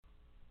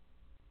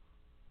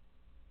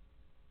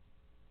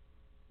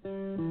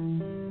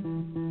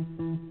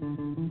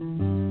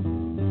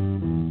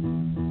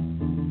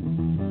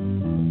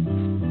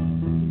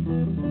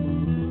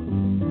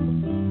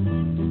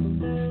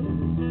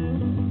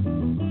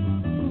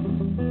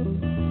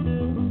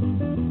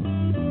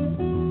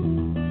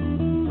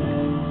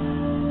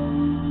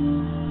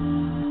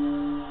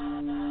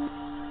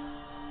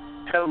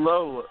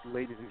Hello,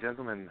 ladies and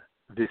gentlemen.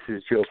 This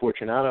is Joe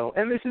Fortunato,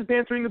 and this is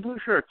Bantering the Blue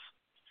Shirts.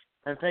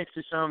 And thanks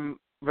to some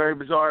very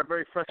bizarre,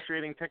 very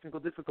frustrating technical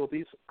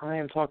difficulties, I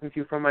am talking to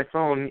you from my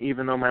phone,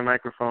 even though my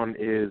microphone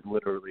is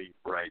literally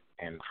right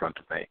in front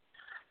of me.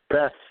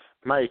 Beth,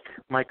 Mike,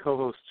 my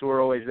co-hosts who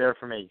are always there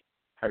for me.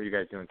 How are you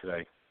guys doing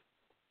today?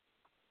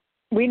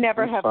 We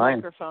never have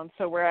microphones,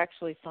 so we're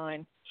actually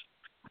fine.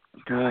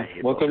 God,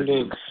 Welcome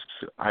to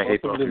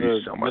both of you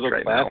so much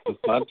right now.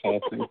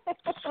 Podcasting.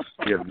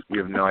 You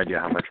have no idea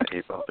how much I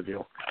hate both of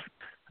you.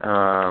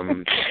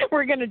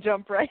 We're going to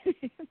jump right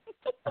in.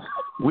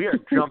 We are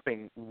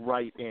jumping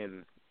right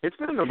in. It's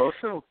been an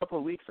emotional couple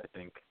of weeks, I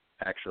think,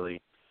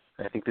 actually.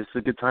 I think this is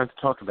a good time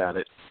to talk about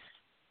it.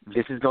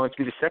 This is going to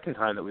be the second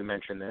time that we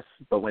mention this,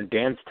 but when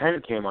Dan's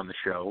 10 came on the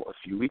show a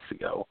few weeks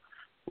ago,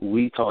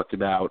 we talked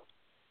about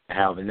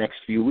how the next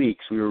few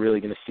weeks we were really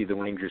going to see the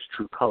Rangers'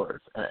 true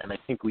colors. And I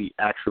think we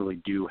actually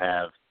do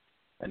have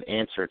an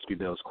answer to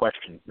those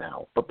questions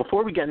now. But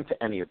before we get into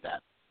any of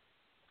that,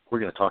 we're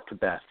going to talk to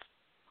Beth,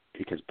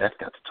 because Beth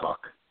got to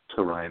talk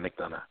to Ryan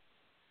McDonough.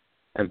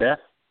 And Beth,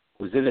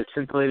 was it as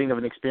scintillating of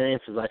an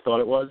experience as I thought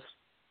it was?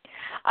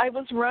 I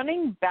was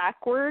running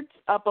backwards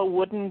up a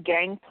wooden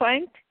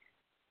gangplank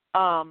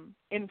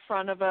in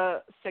front of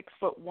a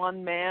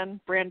 6'1" man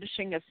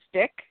brandishing a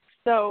stick.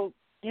 So,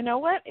 you know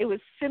what? It was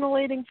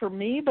scintillating for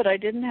me, but I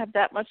didn't have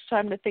that much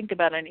time to think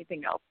about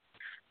anything else.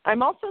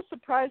 I'm also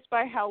surprised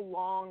by how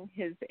long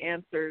his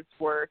answers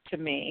were to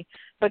me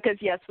because,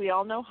 yes, we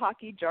all know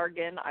hockey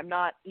jargon. I'm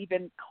not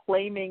even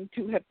claiming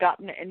to have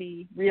gotten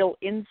any real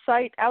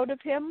insight out of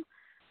him,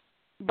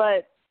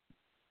 but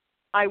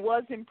I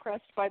was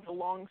impressed by the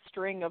long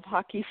string of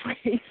hockey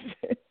phrases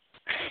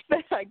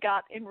that I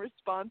got in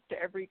response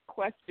to every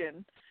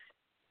question,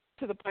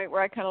 to the point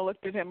where I kind of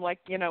looked at him like,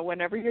 you know,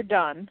 whenever you're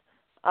done.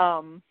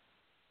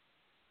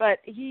 But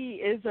he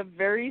is a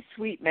very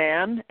sweet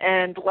man,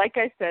 and like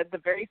I said, the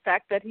very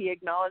fact that he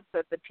acknowledged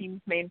that the team's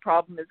main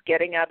problem is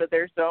getting out of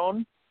their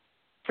zone,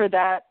 for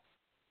that,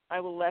 I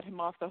will let him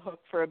off the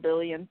hook for a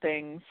billion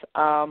things.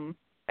 And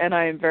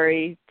I am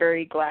very,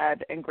 very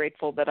glad and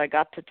grateful that I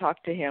got to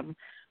talk to him.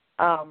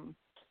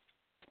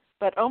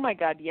 But, oh, my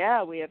God,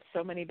 yeah, we have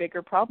so many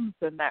bigger problems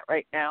than that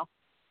right now.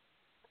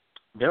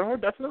 There are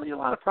definitely a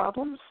lot of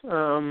problems.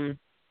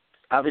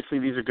 Obviously,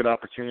 these are good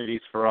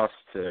opportunities for us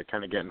to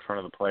kind of get in front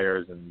of the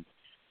players, and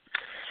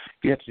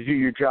you have to do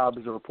your job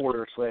as a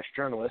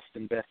reporter/journalist,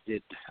 and Beth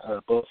did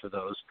both of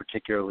those,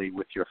 particularly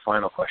with your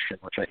final question,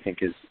 which I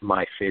think is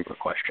my favorite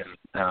question,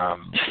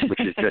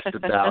 which is just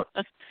about,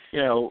 you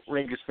know,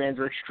 Rangers fans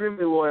are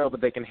extremely loyal, but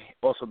they can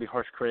also be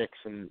harsh critics,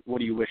 and what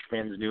do you wish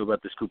fans knew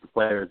about this group of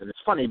players? And it's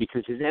funny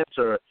because his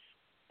answer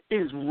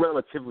is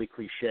relatively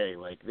cliche,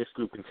 like this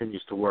group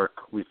continues to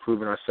work. We've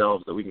proven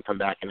ourselves that we can come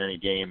back in any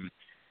game.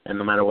 And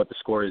no matter what the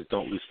score is,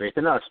 don't lose faith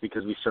in us,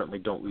 because we certainly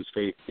don't lose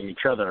faith in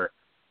each other.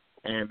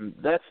 And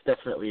that's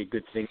definitely a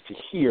good thing to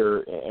hear.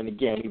 And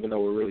again, even though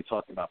we're really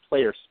talking about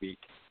player speak,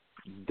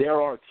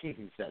 there are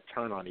teams that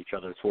turn on each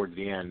other towards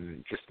the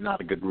end, just not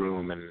a good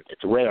room. And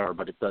it's rare,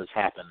 but it does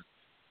happen.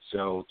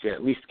 So to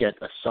at least get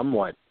a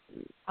somewhat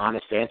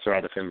honest answer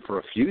out of him for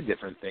a few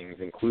different things,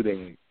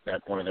 including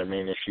that one of their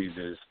main issues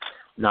is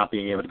not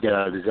being able to get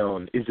out of the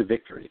zone, is a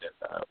victory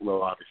that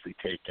we'll obviously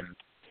take. And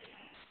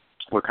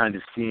we're kind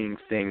of seeing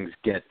things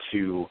get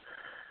to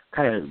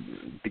kind of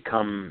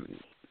become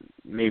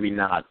maybe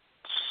not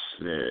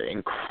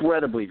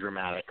incredibly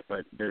dramatic,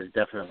 but there's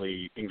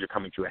definitely things are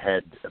coming to a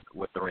head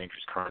with the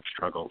Rangers' current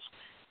struggles.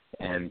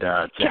 And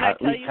to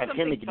at least have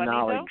him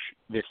acknowledge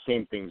the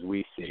same things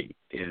we see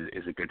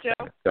is a good thing.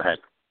 Go ahead.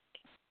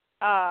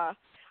 I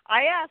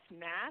asked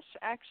Nash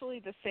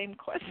actually the same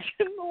question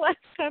the last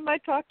time I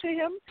talked to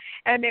him,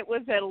 and it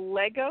was at a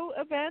Lego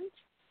event.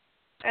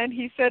 And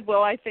he said,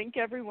 well, I think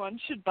everyone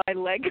should buy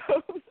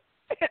Legos.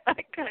 I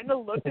kind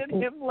of looked at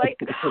him like,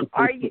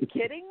 are you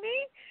kidding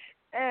me?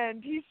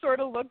 And he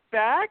sort of looked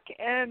back,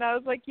 and I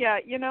was like, yeah,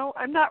 you know,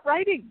 I'm not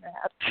writing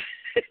that.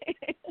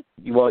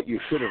 Well, you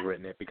should have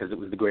written it because it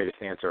was the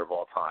greatest answer of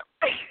all time.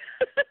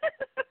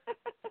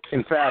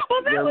 In fact,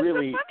 well, that was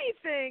really... the funny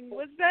thing,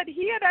 was that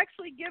he had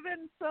actually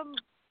given some,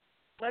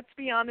 let's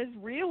be honest,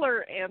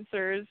 realer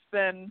answers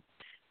than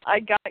I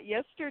got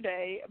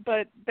yesterday.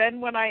 But then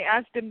when I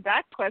asked him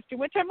that question,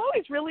 which I'm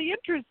always really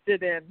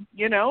interested in,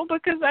 you know,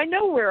 because I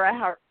know we're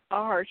a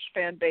harsh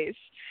fan base,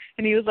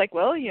 and he was like,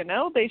 well, you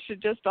know, they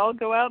should just all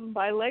go out and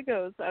buy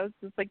Legos. I was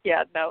just like,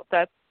 yeah, no,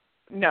 that's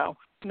no.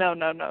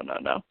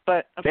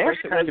 But of course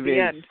it was the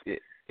end.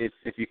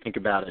 If you think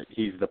about it,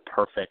 he's the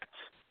perfect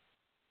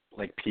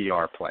like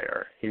PR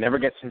player. He never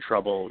gets in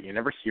trouble. You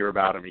never hear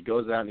about him. He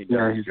goes out and he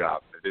does his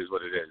job. It is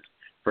what it is.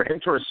 For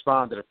him to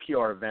respond at a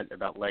PR event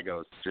about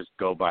Legos, just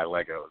go buy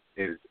Legos,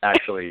 is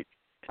actually,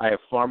 I have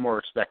far more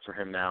respect for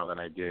him now than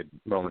I did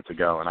moments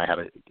ago, and I had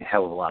a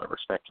hell of a lot of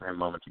respect for him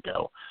moments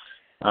ago.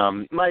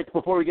 Mike,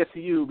 before we get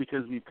to you,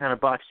 because we've kind of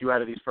boxed you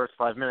out of these first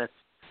 5 minutes,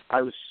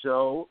 I was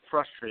so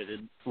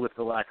frustrated with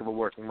the lack of a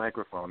working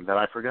microphone that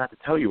I forgot to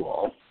tell you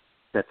all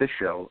that this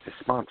show is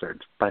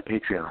sponsored by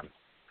Patreon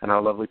and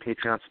our lovely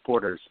Patreon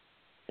supporters.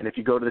 And if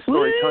you go to the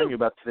story telling you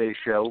about today's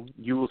show,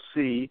 you will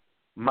see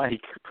Mike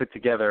put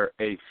together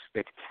a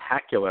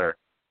spectacular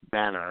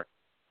banner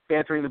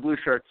bantering the Blue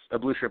Shirt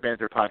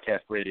Banter podcast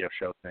radio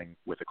show thing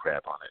with a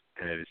crab on it.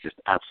 And it is just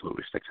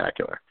absolutely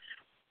spectacular.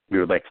 We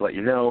would like to let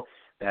you know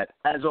that,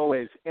 as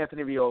always,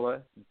 Anthony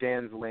Viola,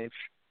 Dan Lynch,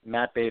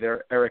 Matt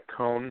Bader, Eric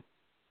Cohn,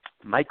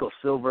 Michael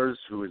Silvers,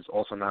 who is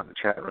also not in the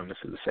chat room. This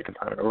is the second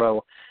time in a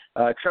row.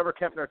 Trevor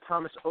Kempner,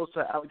 Thomas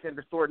Osa,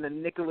 Alexander Thornton,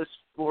 and Nicholas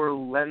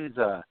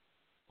Forlenza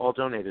all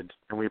donated,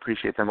 and we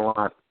appreciate them a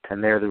lot.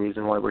 And they're the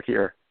reason why we're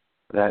here.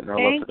 That and our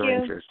love for the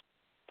Rangers.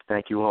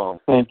 Thank you all.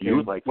 Thank you.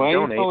 Would like to Why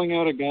donate, are you calling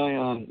out a guy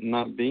on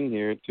not being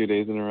here 2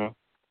 days in a row?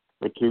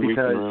 Or 2 weeks in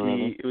a row?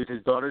 Because it was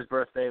his daughter's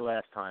birthday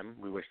last time.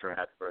 We wished her a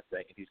happy birthday.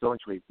 And he's going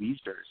to a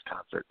Weezer's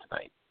concert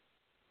tonight.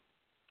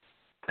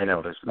 I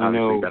know, there's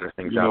obviously better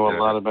things out there. You know a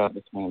lot about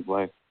this man's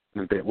life.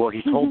 Well,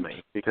 he told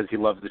me because he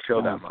loves the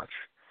show that much.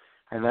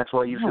 And that's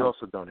why you should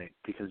also donate,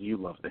 because you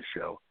love this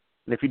show.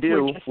 And if you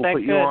do, we'll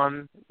put you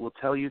on. We'll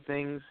tell you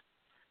things.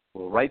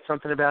 We'll write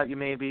something about you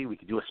maybe. We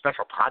could do a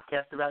special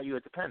podcast about you.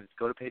 It depends.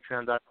 Go to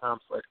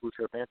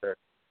patreon.com/BlueShirtBanter.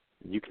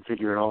 You can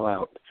figure it all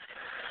out.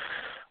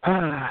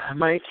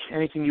 Mike,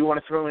 anything you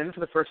want to throw in for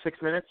the first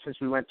 6 minutes since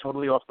we went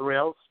totally off the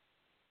rails?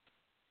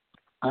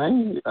 I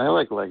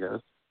like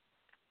Legos.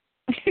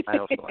 I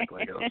also like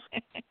Legos.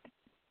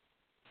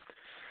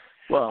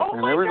 Well, oh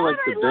I my never God, liked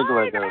the big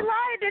Legos. I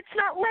lied. It's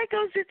not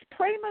Legos. It's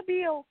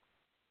Playmobil.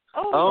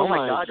 Oh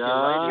my God.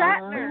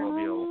 Shatner.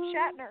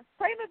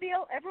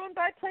 Playmobil. Everyone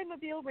buy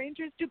Playmobil.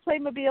 Rangers do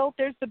Playmobil.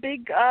 There's the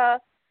big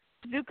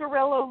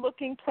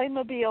Zuccarello-looking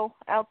Playmobil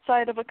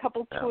outside of a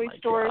couple toy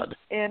stores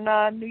in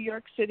New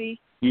York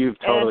City. You've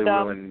totally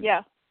ruined.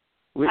 Yeah.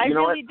 I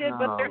really did,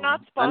 but they're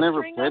not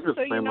sponsoring us,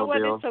 so you know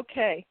what? It's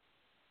okay.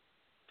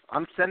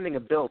 I'm sending a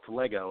bill to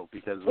Lego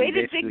because way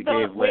to dig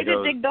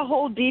the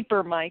hole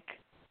deeper, Mike.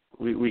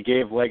 We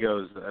gave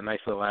Legos a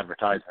nice little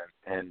advertisement,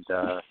 and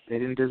they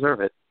didn't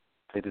deserve it.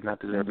 They did not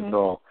deserve it at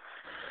all.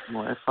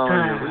 Well, I followed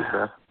your lead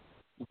there.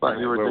 I thought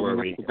you were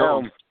digging the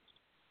gold.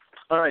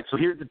 All right, so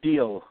here's the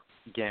deal,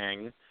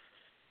 gang.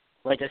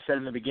 Like I said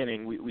in the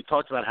beginning, we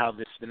talked about how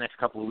the next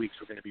couple of weeks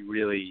were going to be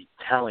really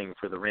telling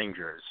for the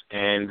Rangers,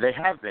 and they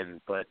have been,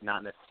 but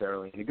not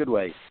necessarily in a good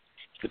way.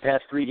 The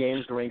past 3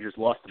 games, the Rangers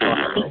lost to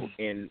Buffalo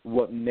in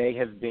what may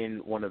have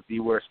been one of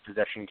the worst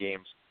possession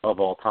games of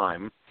all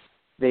time.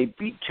 They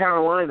beat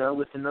Carolina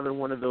with another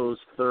one of those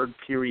third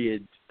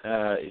period,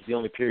 is the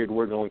only period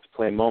we're going to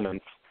play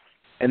moments.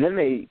 And then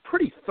they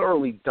pretty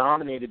thoroughly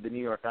dominated the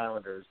New York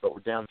Islanders, but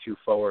we're down 2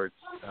 forwards.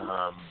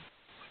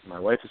 My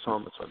wife is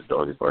home, that's why the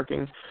dog is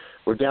barking.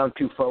 We're down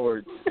 2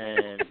 forwards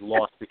and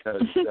lost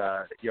because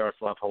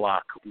Yaroslav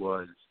Halak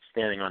was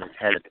standing on his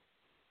head.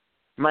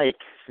 Mike,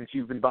 since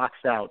you've been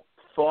boxed out,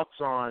 thoughts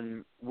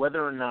on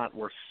whether or not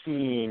we're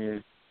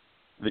seeing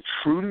the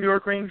true New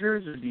York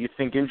Rangers, or do you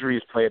think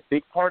injuries play a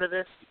big part of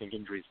this? Do you think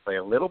injuries play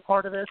a little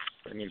part of this?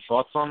 I mean,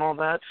 thoughts on all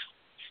that?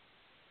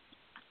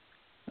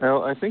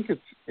 Well, I think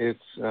it's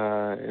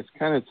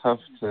kind of tough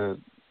to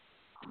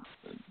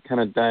kind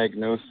of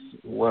diagnose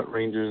what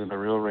Rangers are the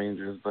real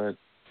Rangers, but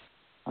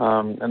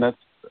and that's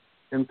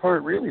in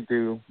part really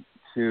due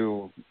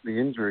to the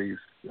injuries.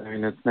 I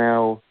mean, it's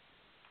now,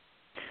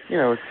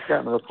 it's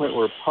gotten to the point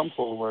where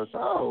Pumpel was,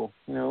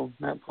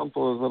 Matt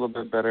Pumpel is a little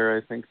bit better,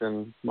 I think,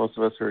 than most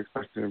of us are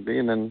expecting to be.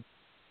 And then,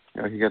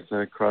 he gets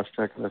a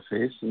cross-check in the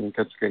face and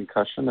gets a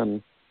concussion.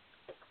 And,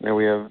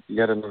 we have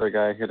yet another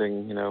guy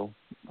hitting,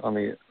 on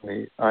the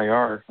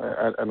IR.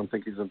 I don't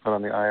think he's been put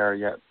on the IR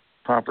yet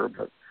proper,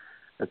 but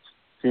it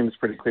seems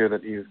pretty clear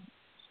that he's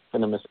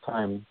going to miss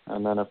time.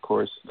 And then, of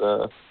course,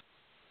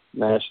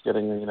 Nash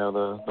getting,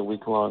 the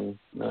week-long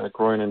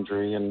groin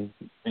injury, and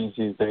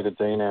he's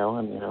day-to-day now.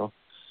 And,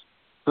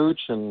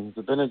 Booch and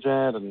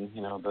Zibanejad, and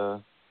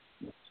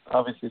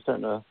obviously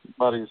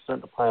body's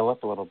starting to pile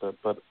up a little bit.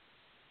 But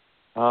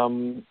I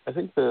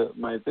think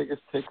my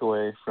biggest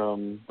takeaway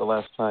from the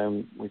last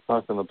time we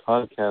talked on the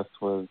podcast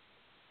was,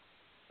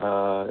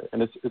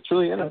 and it's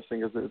really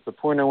interesting, is it's a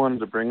point I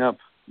wanted to bring up,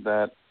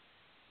 that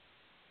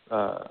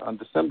on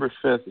December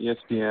 5th,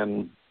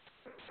 ESPN,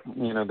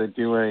 they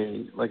do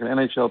an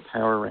NHL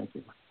power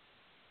ranking,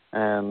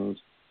 and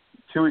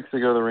 2 weeks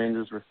ago the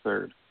Rangers were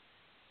 3rd,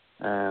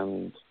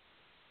 and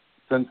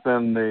since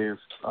then,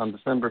 on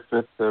December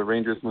 5th, the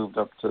Rangers moved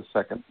up to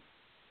 2nd.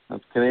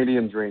 That's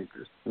Canadiens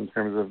Rangers in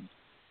terms of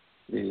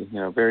the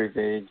very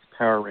vague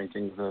power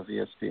rankings of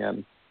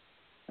ESPN,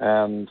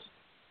 and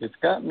it's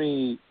got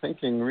me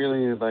thinking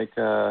really I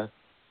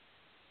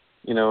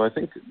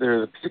think there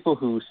are the people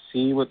who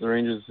see what the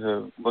Rangers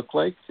look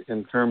like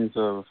in terms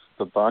of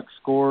the box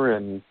score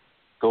and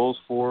goals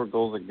for,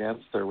 goals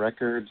against, their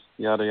records,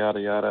 yada yada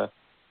yada.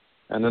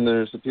 And then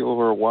there's the people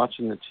who are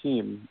watching the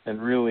team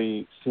and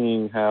really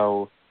seeing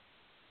how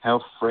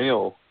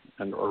frail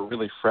or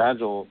really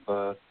fragile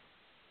the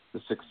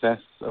success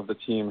of the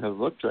team has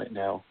looked right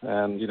now.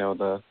 And, you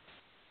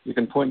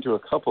can point to a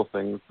couple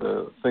things.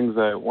 The things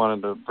I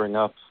wanted to bring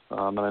up,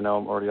 and I know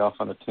I'm already off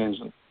on a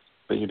tangent,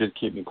 but you did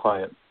keep me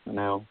quiet. And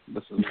now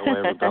this is no way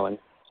of rebelling.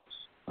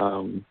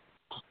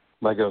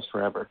 Legos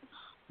forever.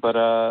 But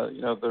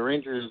the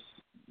Rangers,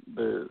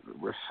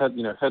 were head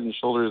and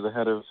shoulders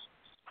ahead of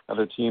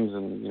other teams,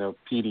 and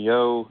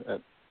PDO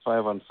at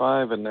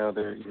 5-on-5, and now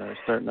they're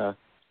starting to.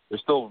 They're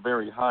still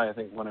very high. I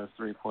think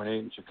 103.8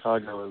 in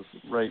Chicago is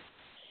right,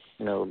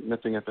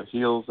 nipping at the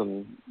heels,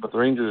 but the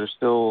Rangers are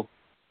still,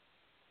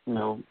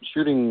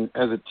 shooting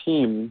as a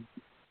team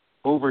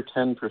over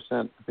 10%.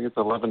 I think it's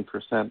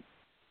 11%,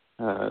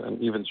 an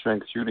even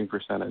strength shooting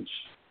percentage,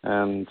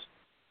 and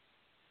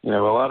a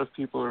lot of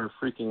people are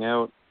freaking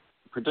out,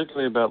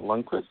 particularly about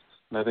Lundqvist,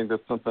 and I think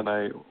that's something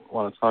I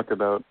want to talk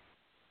about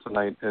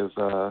tonight. Is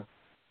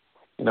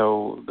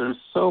there's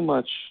so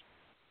much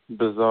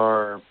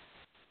bizarre.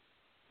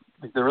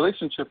 Like the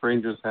relationship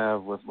Rangers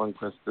have with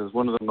Lundqvist is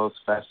one of the most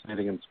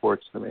fascinating in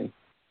sports to me,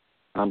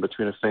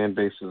 between a fan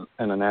base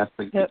and an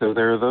athlete. Yep. Because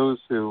there are those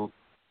who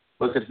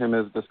look at him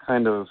as this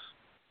kind of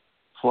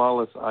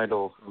flawless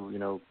idol who,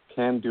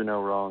 can do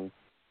no wrong,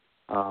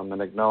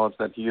 and acknowledge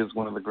that he is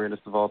one of the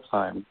greatest of all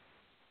time.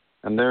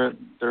 And there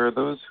are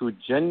those who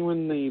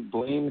genuinely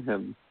blame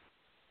him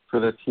for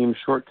the team's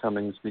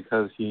shortcomings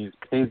because he's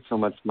paid so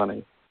much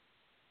money.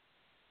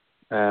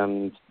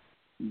 And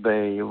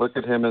they look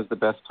at him as the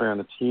best player on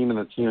the team, and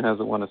the team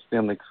hasn't won a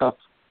Stanley Cup,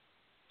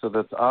 so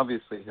that's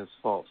obviously his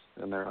fault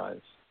in their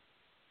eyes.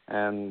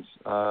 And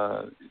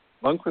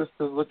Lundqvist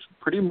has looked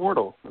pretty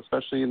mortal,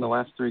 especially in the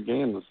last 3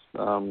 games.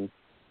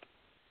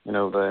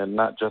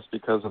 Not just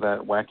because of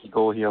that wacky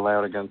goal he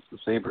allowed against the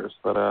Sabres,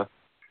 but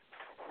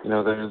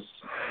there's,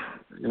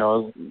 I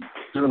was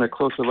doing a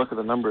closer look at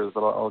the numbers,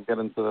 but I'll get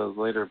into those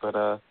later. But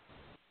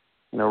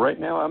right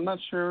now I'm not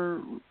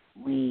sure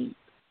we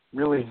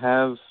really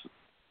are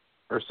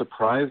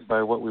surprised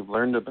by what we've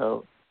learned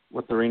about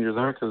what the Rangers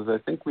are, because I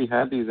think we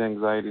had these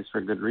anxieties for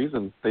good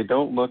reason. They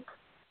don't look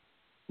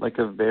like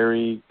a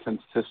very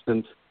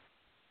consistent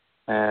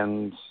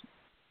and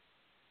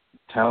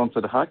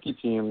talented hockey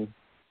team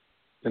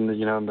in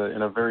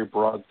a very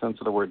broad sense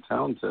of the word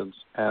talented,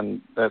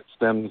 and that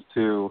stems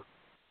to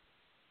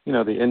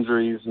the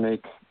injuries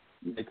make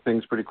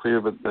things pretty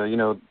clear, but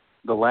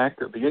the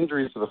lack of the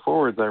injuries to the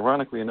forwards,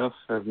 ironically enough,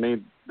 have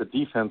made the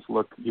defense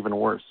look even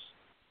worse.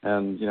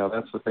 And,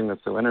 that's the thing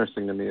that's so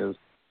interesting to me is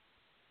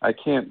I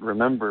can't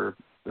remember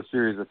the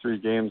series of 3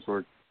 games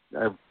where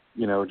I've,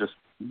 just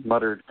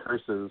muttered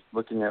curses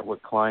looking at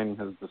what Klein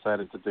has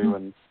decided to do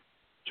and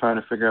trying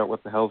to figure out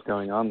what the hell's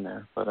going on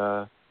there. But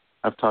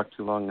I've talked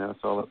too long now,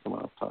 so I'll let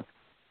someone else talk.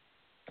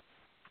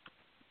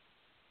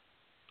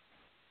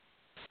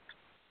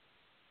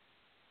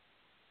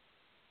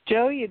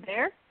 Joe, you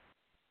there?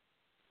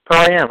 Oh,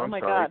 I am. Oh, I'm my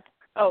sorry. God.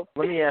 Oh.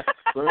 Let me ask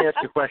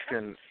a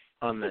question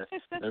on this.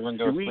 Everyone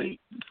go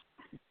sleep.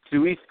 Do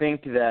we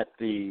think that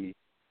the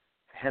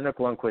Henrik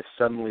Lundqvist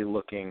suddenly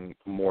looking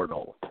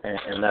mortal,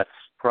 and that's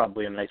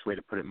probably a nice way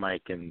to put it,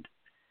 Mike, and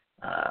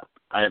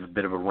I have a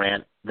bit of a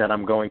rant that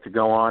I'm going to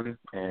go on,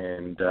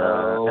 and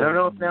I don't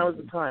know if now is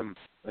the time.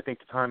 I think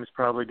the time is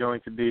probably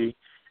going to be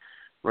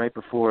right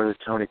before the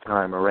Tony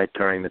time or right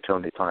during the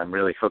Tony time,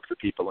 really hook the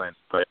people in.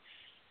 But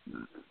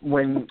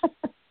when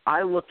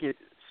I look at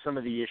some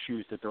of the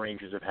issues that the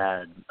Rangers have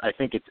had, I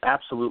think it's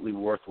absolutely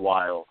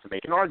worthwhile to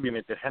make an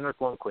argument that Henrik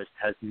Lundqvist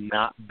has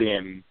not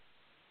been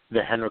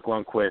the Henrik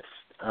Lundqvist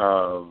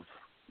of,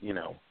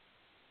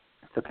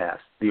 the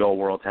past, the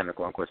all-world Henrik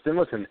Lundqvist. And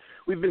listen,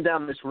 we've been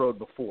down this road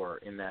before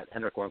in that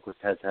Henrik Lundqvist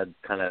has had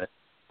kind of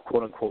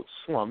quote-unquote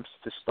slumps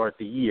to start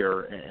the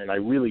year, and I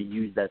really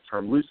use that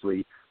term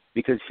loosely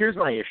because here's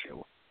my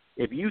issue.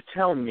 If you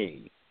tell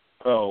me,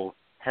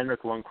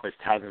 Henrik Lundqvist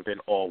hasn't been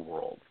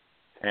all-world,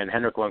 and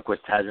Henrik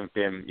Lundqvist hasn't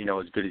been,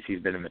 as good as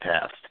he's been in the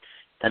past,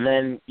 and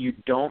then you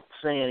don't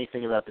say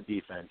anything about the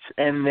defense,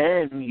 and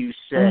then you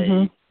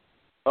say,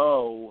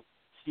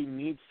 he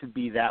needs to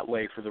be that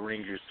way for the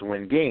Rangers to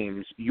win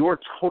games, you're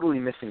totally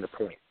missing the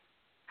point.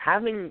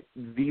 Having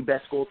the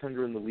best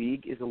goaltender in the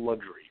league is a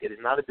luxury. It is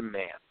not a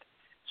demand.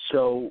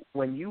 So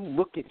when you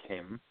look at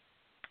him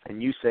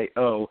and you say,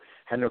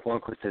 Henrik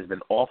Lundqvist has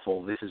been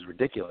awful, this is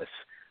ridiculous,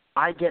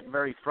 I get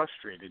very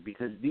frustrated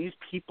because these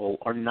people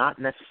are not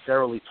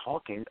necessarily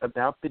talking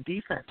about the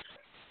defense,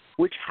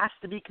 which has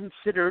to be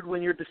considered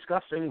when you're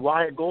discussing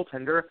why a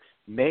goaltender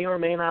may or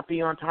may not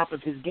be on top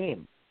of his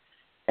game.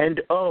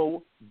 And,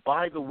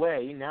 by the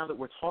way, now that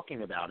we're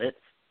talking about it,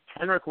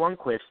 Henrik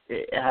Lundqvist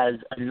has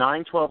a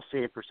 .912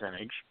 save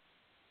percentage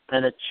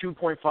and a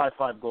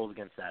 2.55 goals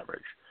against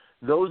average.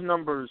 Those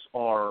numbers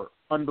are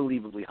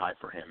unbelievably high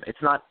for him.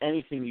 It's not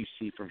anything you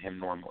see from him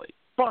normally.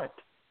 But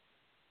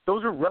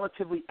those are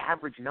relatively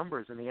average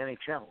numbers in the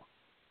NHL.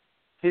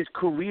 His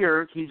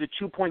career, he's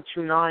a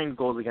 2.29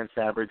 goals against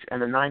average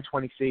and a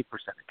 .920 save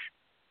percentage.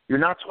 You're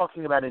not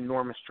talking about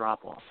enormous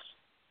drop-offs.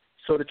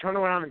 So to turn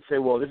around and say,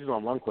 well, this is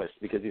on Lundqvist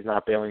because he's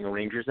not bailing the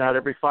Rangers out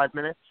every 5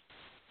 minutes,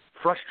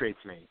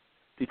 frustrates me.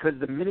 Because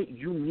the minute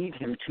you need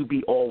him to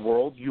be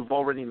all-world, you've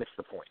already missed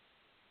the point.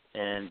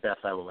 And, Beth,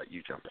 I will let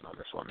you jump in on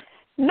this one.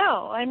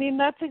 No, I mean,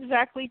 that's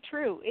exactly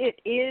true. It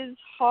is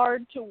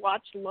hard to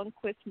watch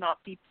Lundqvist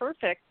not be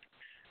perfect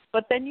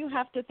But then you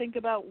have to think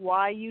about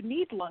why you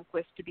need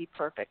Lundqvist to be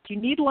perfect. You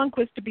need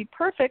Lundqvist to be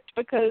perfect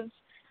because,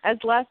 as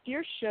last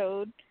year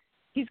showed,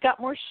 he's got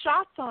more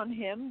shots on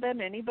him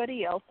than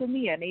anybody else in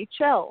the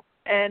NHL,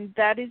 and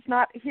that is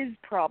not his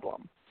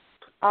problem.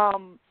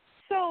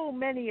 So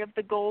many of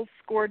the goals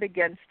scored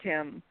against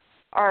him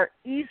are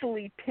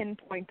easily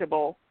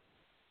pinpointable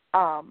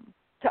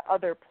to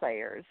other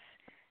players.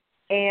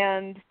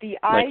 And the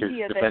like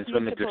idea his that he's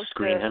defenseman that supposed just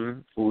screen to...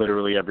 him,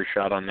 literally every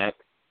shot on net.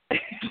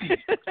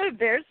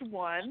 There's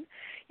one.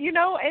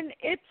 And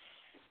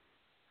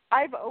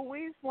I've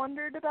always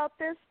wondered about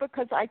this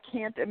because I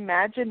can't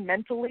imagine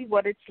mentally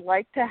what it's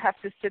like to have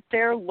to sit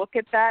there, look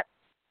at that,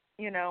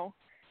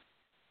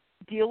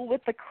 deal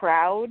with the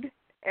crowd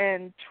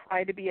and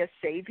try to be a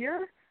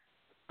savior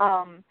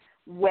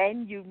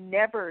when you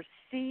never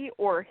see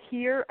or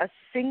hear a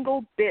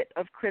single bit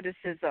of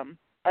criticism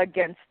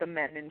against the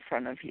men in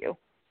front of you,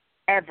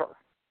 ever.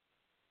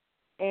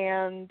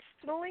 And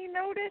really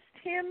noticed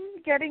him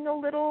getting a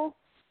little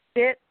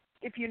bit,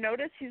 if you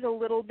notice, he's a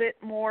little bit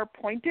more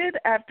pointed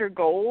after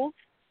goals.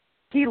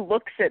 He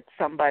looks at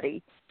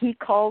somebody. He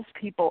calls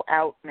people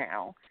out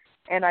now.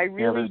 And I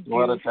really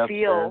do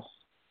feel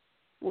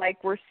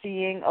like we're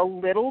seeing a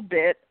little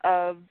bit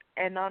of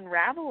an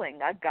unraveling,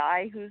 a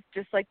guy who's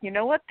just like, you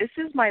know what, this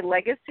is my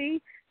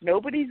legacy.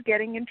 Nobody's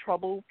getting in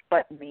trouble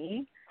but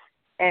me.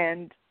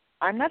 And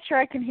I'm not sure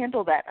I can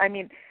handle that. I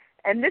mean,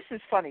 and this is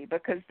funny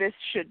because this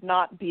should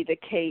not be the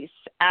case.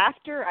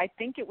 After, I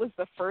think it was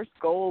the first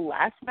goal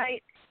last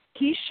night,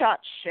 he shot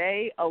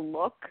Shea a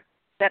look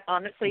that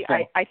honestly,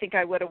 I think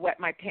I would have wet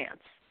my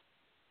pants.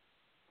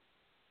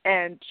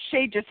 And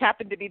Shea just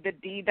happened to be the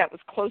D that was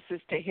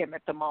closest to him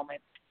at the moment.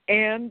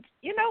 And,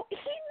 he knows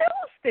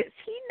this.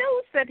 He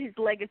knows that his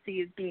legacy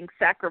is being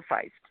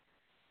sacrificed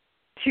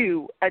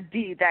to a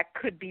D that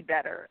could be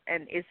better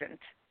and isn't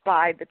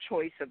by the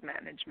choice of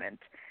management.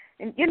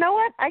 And you know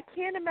what? I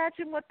can't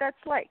imagine what that's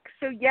like.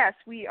 So, yes,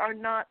 we are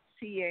not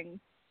seeing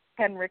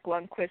Henrik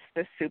Lundqvist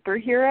the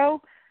superhero,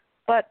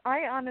 but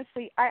I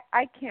honestly,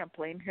 I can't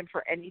blame him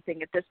for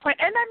anything at this point.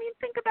 And, I mean,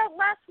 think about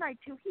last night,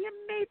 too. He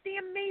made the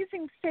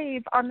amazing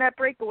save on that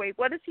breakaway.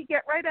 What does he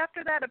get right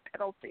after that? A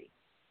penalty.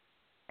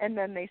 And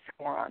then they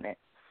score on it.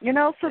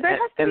 So there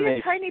has to be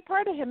a tiny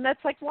part of him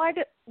that's like, why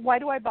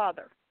do I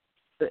bother?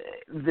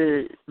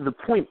 The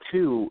point,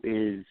 too,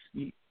 is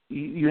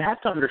you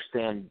have to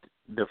understand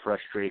the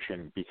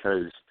frustration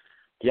because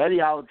the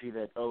ideology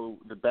that,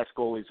 the best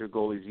goalies are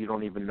goalies you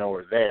don't even know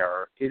are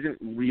there isn't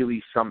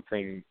really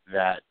something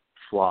that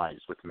flies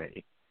with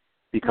me.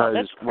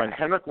 Because when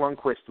Henrik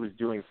Lundqvist was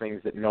doing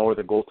things that no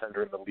other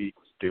goaltender in the league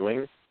was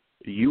doing,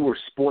 you were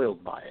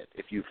spoiled by it,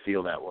 if you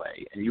feel that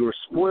way. And you were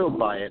spoiled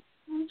by it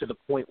to the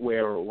point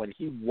where when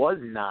he was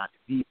not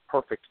the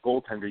perfect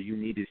goaltender you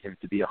needed him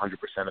to be 100%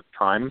 of the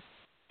time,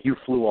 you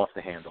flew off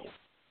the handle.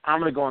 I'm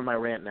going to go on my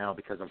rant now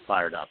because I'm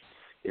fired up.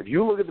 If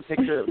you look at the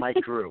picture that Mike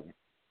drew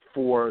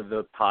for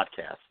the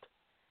podcast,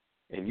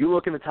 and you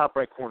look in the top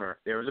right corner,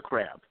 there is a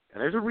crab.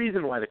 And there's a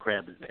reason why the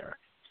crab is there.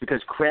 It's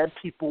because crab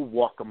people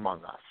walk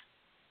among us.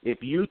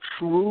 If you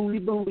truly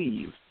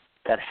believe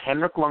that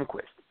Henrik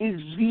Lundqvist is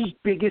the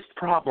biggest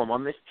problem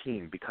on this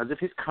team because of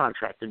his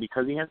contract and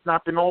because he has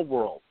not been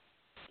all-world,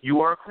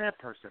 you are a crab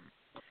person.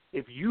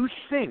 If you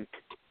think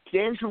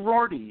Dan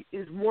Girardi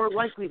is more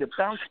likely to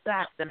bounce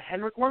back than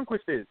Henrik Lundqvist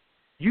is,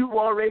 you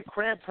are a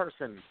crab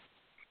person.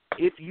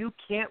 If you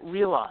can't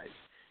realize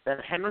that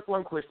Henrik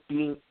Lundqvist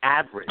being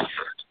average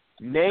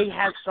may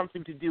have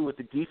something to do with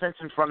the defense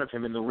in front of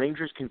him and the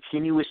Rangers'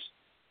 continuous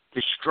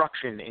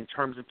destruction in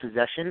terms of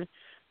possession,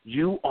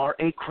 you are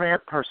a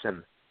crab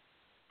person.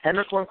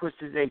 Henrik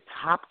Lundqvist is a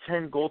top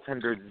 10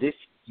 goaltender this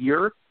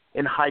year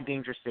in high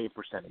danger save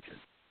percentages.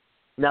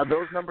 Now,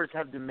 those numbers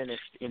have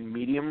diminished in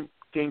medium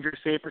danger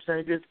save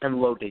percentages and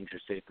low danger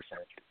save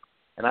percentages.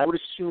 And I would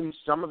assume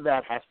some of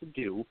that has to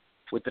do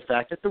with the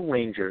fact that the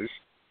Rangers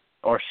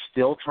are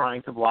still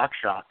trying to block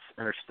shots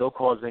and are still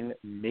causing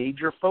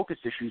major focus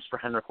issues for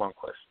Henrik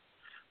Lundqvist.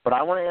 But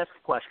I want to ask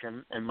a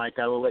question, and Mike,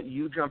 I will let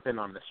you jump in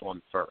on this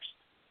one first.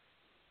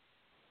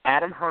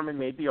 Adam Herman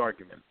made the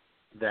argument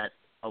that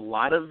a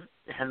lot of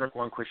Henrik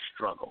Lundqvist's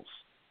struggles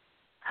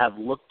have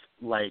looked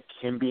like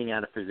him being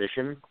out of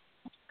position,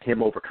 him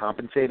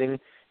overcompensating,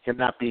 him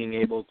not being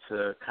able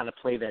to kind of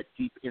play that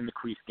deep in the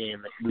crease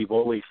game that we've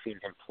always seen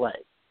him play.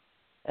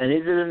 And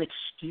is it an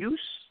excuse,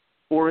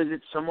 or is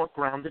it somewhat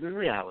grounded in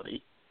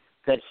reality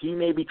that he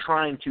may be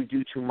trying to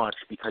do too much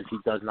because he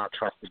does not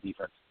trust the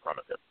defense in front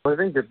of him? Well, I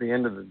think at the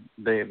end of the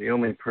day, the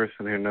only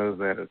person who knows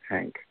that is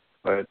Hank.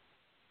 But,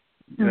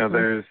 you know,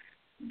 there's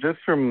just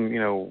from,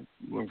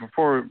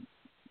 before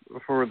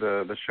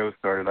the show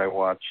started, I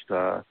watched,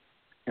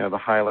 the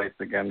highlights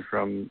again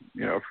from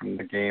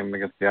the game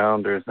against the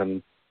Islanders,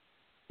 and,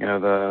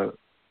 I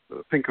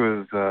think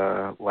it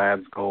was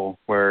Ladd's goal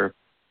where,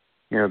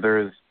 there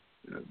is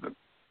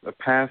a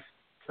pass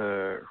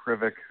to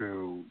Hrivik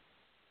who,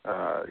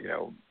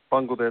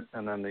 bungled it,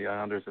 and then the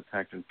Islanders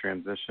attacked in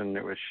transition.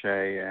 It was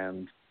Shea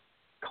and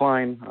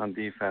Klein on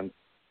defense,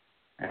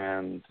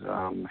 and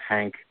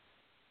Hank,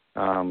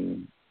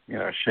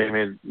 Shea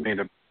made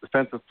a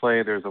defensive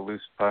play. There's a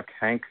loose puck.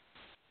 Hank,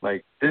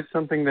 did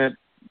something that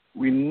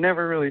we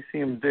never really see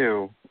him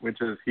do,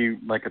 which is he,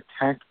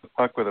 attacked the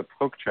puck with a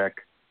poke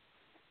check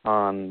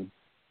on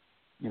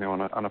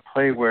a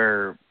play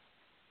where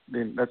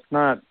that's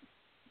not,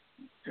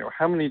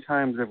 how many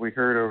times have we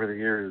heard over the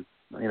years,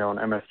 on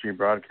MSG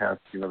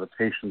broadcasts, the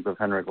patience of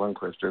Henrik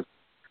Lundqvist just,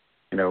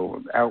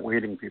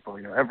 outweighting people.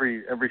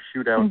 Every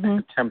shootout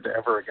attempt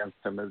ever against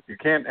him is you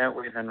can't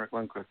outweigh Henrik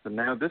Lundqvist. And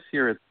now this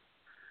year,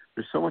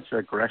 there's so much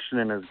aggression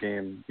in his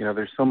game.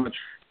 There's so much,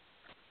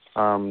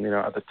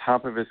 at the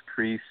top of his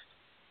crease.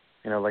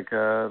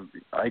 Eichel,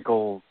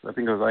 I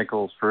think it was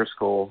Eichel's first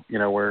goal.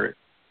 Where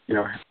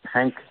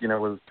Hank,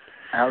 was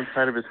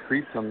outside of his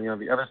crease on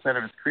the other side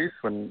of his crease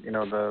when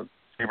the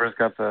Sabres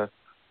got the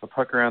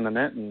puck around the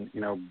net and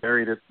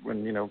buried it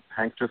when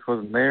Hank just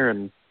wasn't there.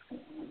 And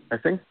I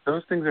think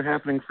those things are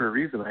happening for a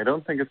reason. I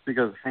don't think it's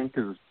because Hank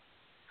is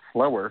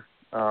slower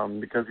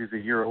because he's a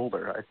year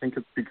older. I think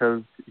it's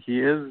because he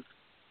is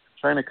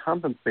trying to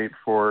compensate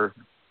for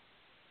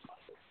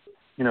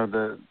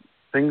the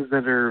things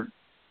that are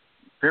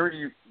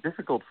very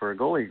difficult for a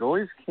goalie.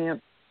 Goalies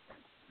can't.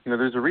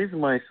 There's a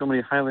reason why so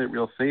many highlight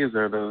reel saves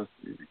are those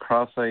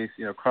cross ice,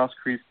 cross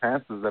crease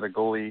passes that a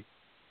goalie,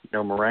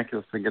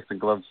 miraculously gets a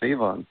glove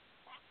save on.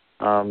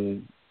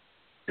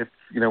 It's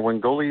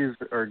when goalies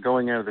are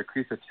going out of the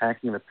crease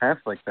attacking the pass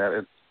like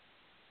that,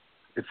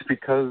 it's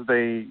because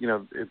they,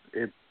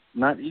 it's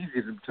not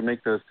easy to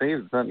make those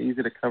saves. It's not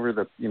easy to cover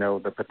the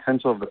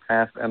potential of the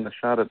pass and the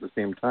shot at the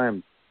same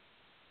time.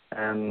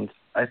 And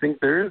I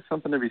think there is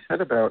something to be said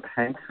about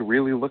Hank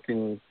really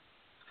looking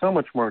so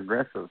much more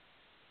aggressive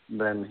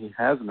than he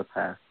has in the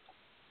past.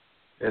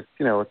 It's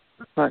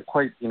it's not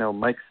quite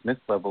Mike Smith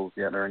levels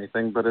yet or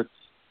anything, but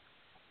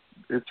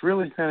it's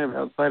really kind of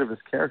outside of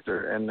his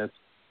character, and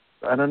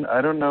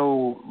I don't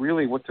know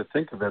really what to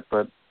think of it.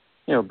 But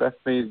Beth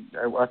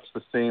I watched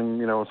the same.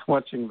 Was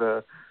watching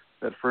that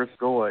first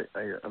goal.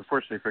 I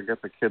unfortunately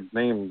forget the kid's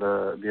name.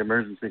 The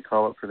emergency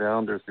call up for the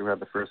Islanders who had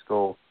the first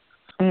goal.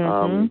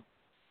 Mm-hmm.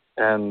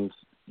 And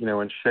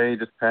when Shea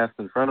just passed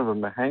in front of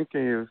him, Hank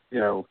gave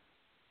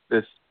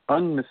this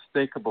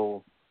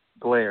unmistakable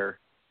glare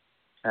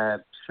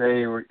at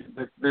Shea.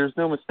 There's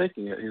no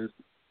mistaking it. He was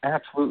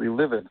absolutely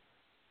livid,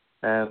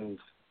 and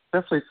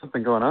definitely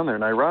something going on there.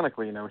 And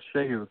ironically,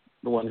 Shea is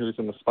the one who's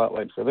in the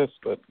spotlight for this,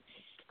 but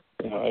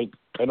I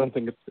don't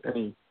think it's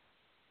any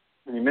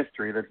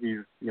mystery that he's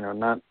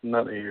not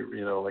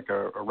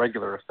a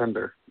regular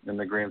offender in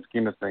the grand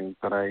scheme of things.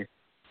 But I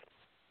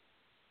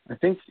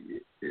think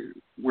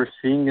we're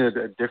seeing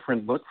a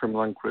different look from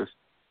Lundqvist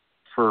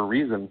for a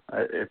reason.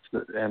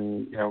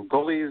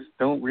 Goalies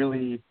don't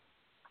really.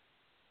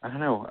 I don't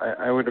know.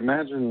 I would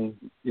imagine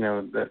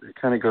that it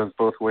kind of goes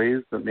both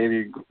ways. That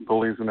maybe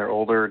goalies when they're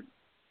older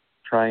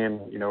try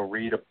and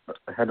read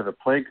ahead of the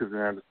play because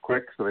they're not as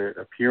quick, so they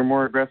appear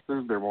more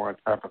aggressive. They're more on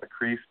top of the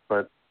crease,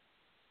 but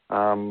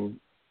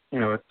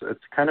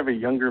it's kind of a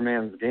younger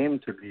man's game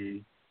to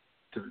be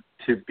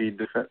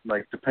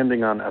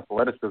depending on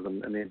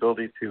athleticism and the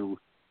ability to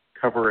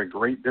cover a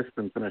great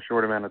distance in a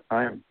short amount of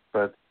time.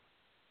 But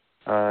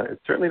it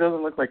certainly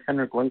doesn't look like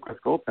Henrik Lundqvist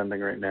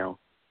goaltending right now.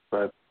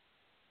 But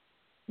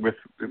with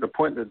the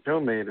point that Joe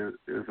made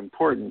is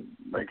important.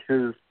 Like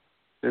his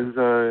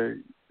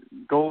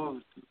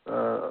goals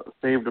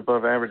saved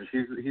above average.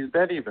 He's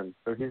dead even,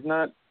 so he's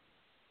not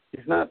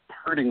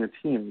hurting the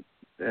team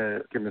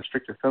in the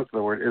strictest sense of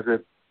the word.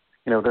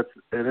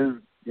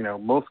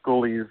 Most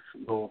goalies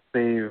will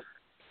save,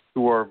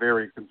 who are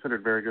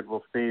considered very good,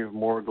 will save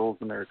more goals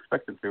than they're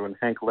expected to. And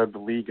Hank led the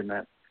league in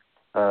that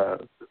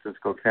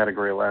statistical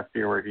category last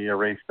year, where he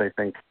erased, I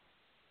think,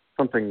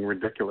 something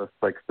ridiculous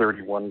like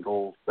 31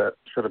 goals that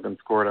should have been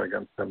scored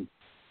against him.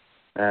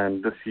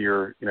 And this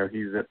year,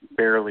 he's at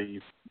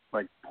barely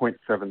like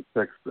 .76.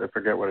 I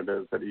forget what it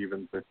is that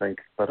evens, I think.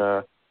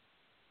 But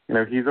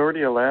he's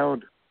already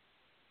allowed,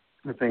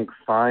 I think,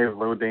 5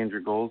 low danger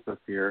goals this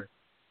year,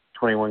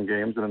 21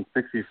 games, and in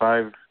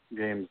 65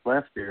 games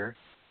last year,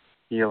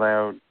 he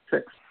allowed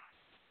 6.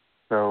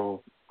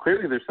 So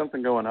clearly there's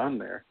something going on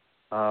there.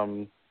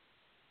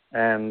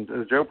 And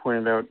as Joe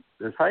pointed out,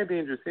 his high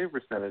danger save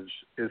percentage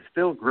is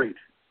still great.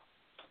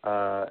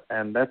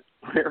 And that's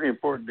very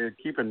important to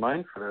keep in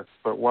mind for this.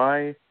 But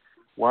why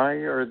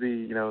are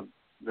the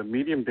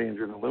medium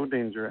danger and the low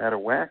danger out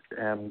of whack?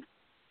 And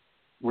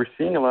we're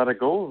seeing a lot of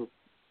goals,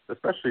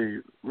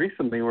 especially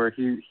recently, where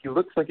he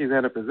looks like he's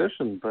out of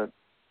position, but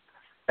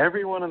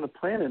everyone on the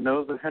planet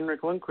knows that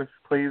Henrik Lundqvist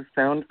plays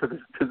sound for this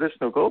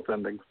positional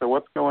goaltending. So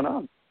what's going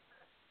on?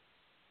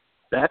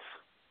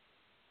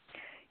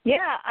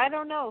 Yeah, I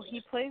don't know.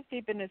 He plays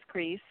deep in his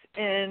crease,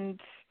 and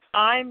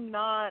I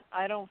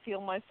don't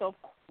feel myself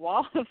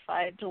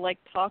qualified to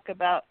talk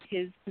about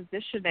his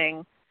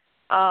positioning.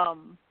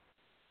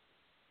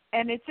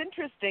 And it's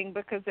interesting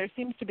because there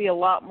seems to be a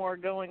lot more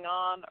going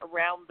on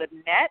around the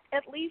net,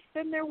 at least,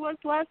 than there was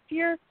last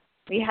year.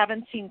 We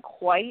haven't seen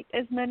quite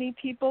as many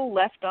people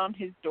left on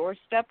his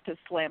doorstep to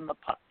slam the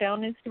puck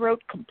down his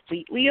throat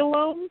completely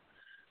alone.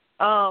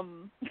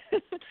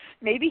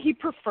 Maybe he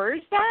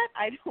prefers that.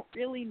 I don't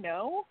really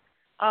know.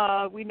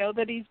 We know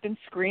that he's been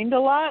screened a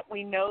lot.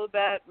 We know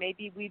that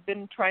maybe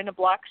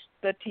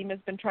the team has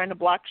been trying to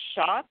block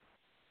shots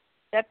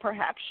that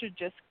perhaps should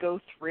just go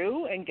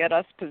through and get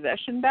us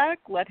possession back,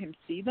 let him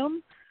see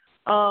them.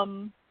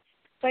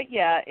 But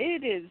yeah,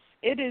 it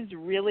is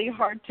really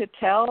hard to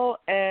tell,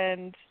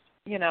 and,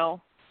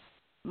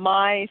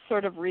 my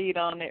sort of read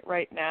on it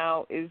right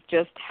now is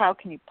just how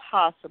can you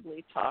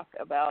possibly talk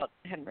about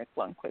Henrik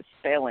Lundqvist's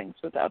failings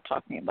without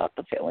talking about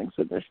the failings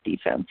of this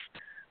defense.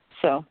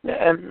 So,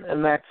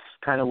 and that's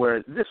kind of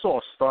where this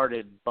all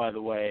started, by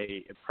the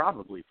way,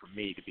 probably for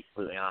me, to be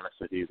completely honest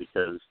with you,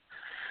 because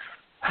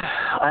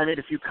I made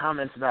a few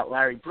comments about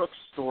Larry Brooks'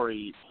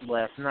 story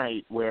last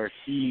night where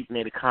he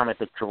made a comment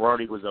that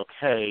Girardi was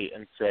okay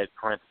and said,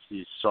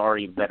 parentheses,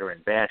 sorry,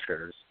 veteran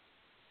bashers,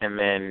 and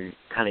then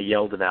kind of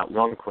yelled about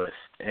Lundqvist.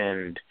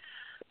 And,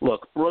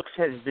 look, Brooks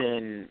has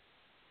been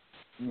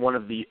one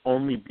of the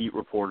only beat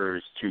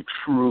reporters to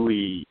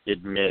truly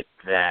admit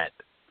that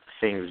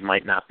things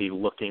might not be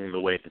looking the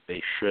way that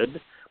they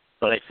should,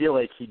 but I feel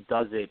like he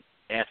does it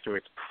after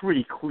it's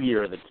pretty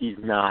clear that he's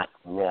not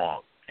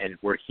wrong and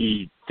where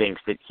he thinks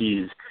that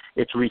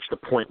it's reached a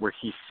point where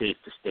he's safe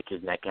to stick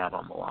his neck out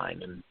on the line.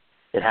 And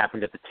it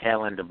happened at the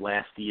tail end of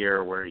last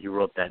year where he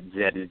wrote that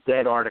Zed is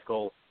Dead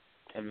article,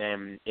 and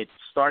then it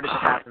started to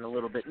happen a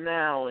little bit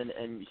now, and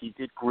he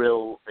did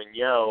grill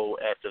Vigneault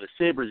after the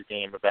Sabres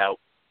game about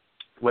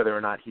whether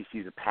or not he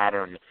sees a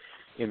pattern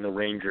in the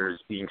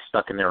Rangers being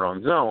stuck in their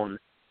own zone.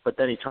 But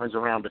then he turns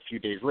around a few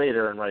days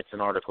later and writes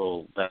an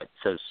article that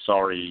says,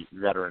 sorry,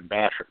 veteran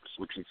bashers,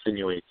 which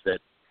insinuates that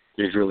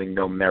there's really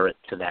no merit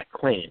to that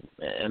claim.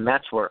 And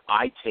that's where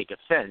I take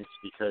offense,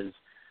 because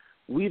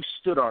we've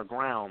stood our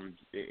ground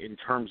in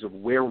terms of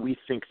where we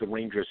think the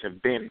Rangers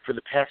have been for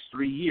the past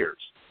 3 years.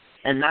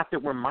 And not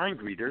that we're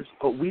mind readers,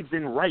 but we've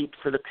been right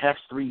for the past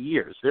 3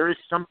 years. There is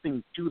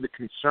something to the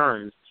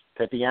concerns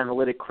that the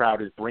analytic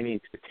crowd is bringing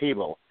to the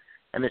table.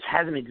 And this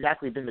hasn't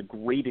exactly been the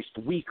greatest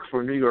week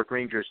for New York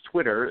Rangers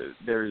Twitter.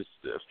 There's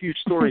a few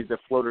stories that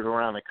floated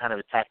around that kind of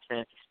attacked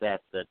fantasy stats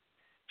that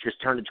just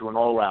turned into an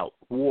all-out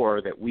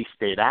war that we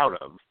stayed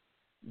out of.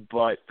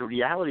 But the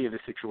reality of the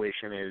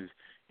situation is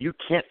you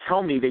can't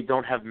tell me they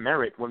don't have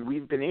merit when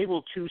we've been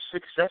able to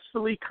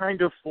successfully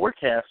kind of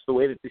forecast the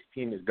way that this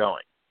team is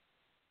going.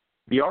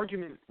 The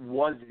argument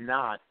was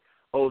not,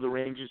 the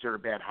Rangers are a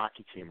bad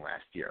hockey team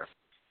last year.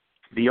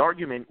 The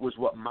argument was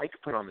what Mike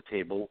put on the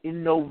table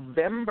in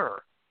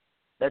November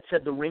that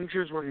said the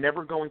Rangers were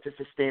never going to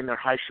sustain their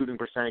high shooting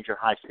percentage or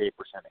high save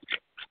percentage.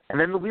 And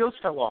then the wheels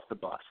fell off the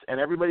bus, and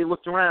everybody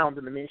looked around,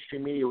 and the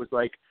mainstream media was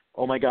like,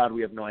 oh, my God,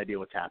 we have no idea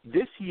what's happening.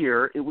 This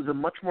year, it was a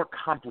much more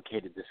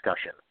complicated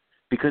discussion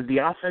because the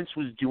offense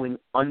was doing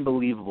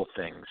unbelievable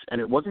things,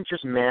 and it wasn't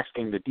just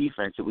masking the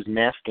defense. It was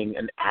masking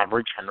an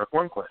average Henrik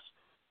Lundqvist.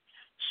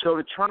 So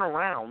to turn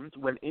around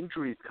when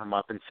injuries come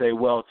up and say,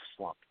 well, it's a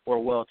slump,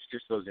 or, well, it's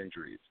just those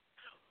injuries,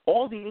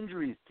 all the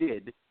injuries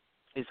did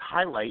is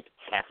highlight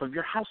half of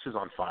your house is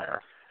on fire.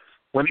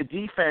 When the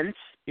defense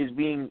is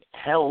being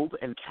held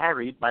and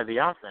carried by the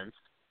offense,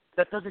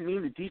 that doesn't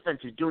mean the defense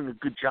is doing a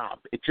good job.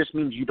 It just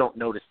means you don't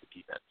notice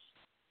the defense.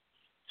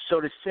 So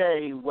to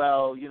say,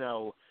 well,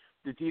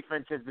 the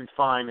defense has been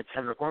fine, it's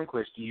Henrik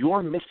Lundqvist,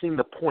 you're missing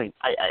the point.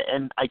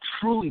 I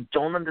truly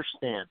don't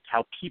understand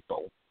how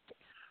people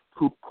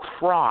who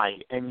cry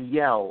and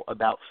yell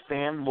about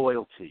fan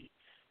loyalty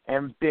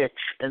and bitch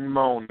and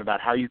moan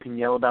about how you can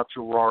yell about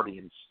Girardi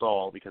and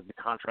Stahl because the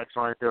contracts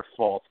aren't their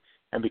fault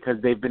and because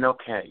they've been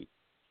okay,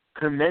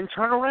 can then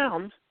turn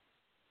around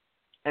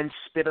and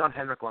spit on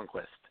Henrik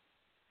Lundqvist.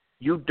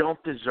 You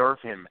don't deserve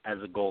him as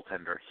a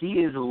goaltender. He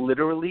is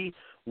literally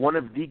one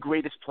of the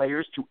greatest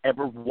players to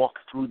ever walk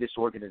through this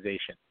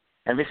organization.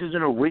 And this is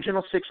an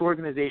Original Six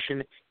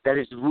organization that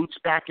has roots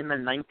back in the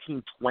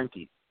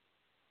 1920s.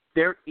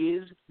 There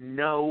is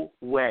no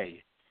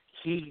way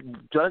he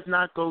does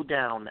not go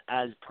down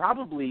as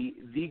probably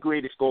the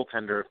greatest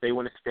goaltender if they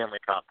win a Stanley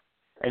Cup,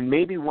 and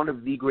maybe one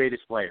of the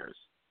greatest players.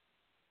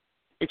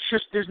 It's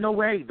just, there's no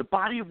way. The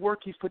body of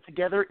work he's put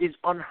together is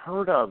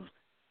unheard of.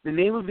 The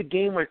name of the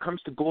game when it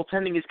comes to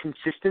goaltending is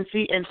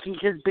consistency, and he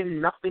has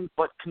been nothing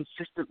but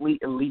consistently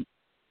elite.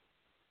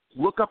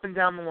 Look up and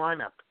down the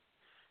lineup.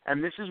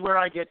 And this is where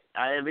I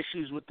have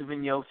issues with the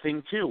Vigneault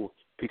thing too,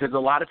 because a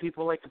lot of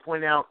people like to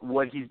point out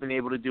what he's been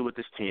able to do with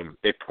this team.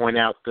 They point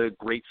out the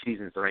great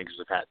seasons the Rangers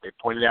have had. They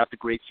pointed out the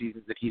great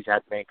seasons that he's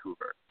had in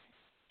Vancouver.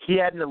 He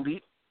had an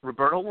elite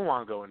Roberto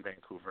Luongo in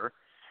Vancouver,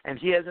 and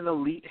he has an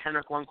elite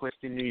Henrik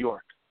Lundqvist in New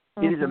York.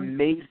 Mm-hmm. It is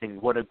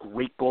amazing what a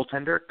great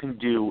goaltender can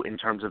do in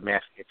terms of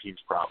masking a team's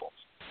problems.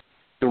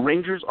 The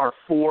Rangers are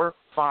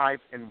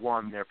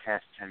 4-5-1 their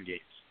past 10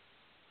 games.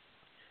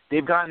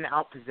 They've gotten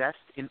outpossessed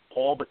in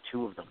all but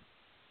 2 of them.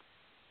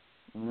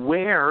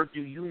 Where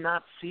do you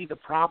not see the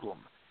problem?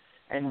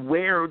 And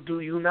where do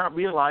you not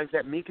realize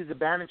that Mika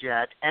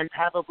Zibanejad and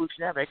Pavel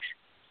Buchnevich,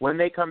 when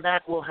they come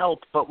back, will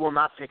help but will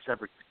not fix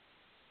everything?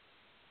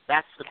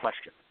 That's the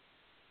question.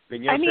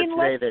 Vigneault said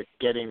today that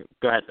getting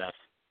 – go ahead, Beth.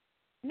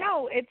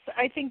 No,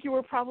 I think you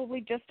were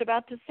probably just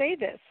about to say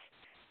this.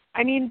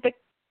 I mean,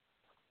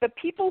 the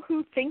people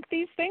who think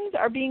these things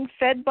are being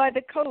fed by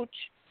the coach,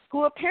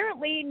 who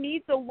apparently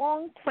needs a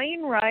long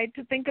plane ride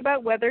to think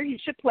about whether he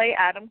should play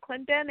Adam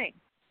Clendening.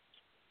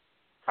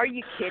 Are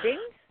you kidding?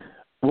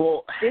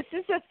 Well, this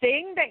is a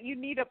thing that you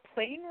need a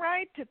plane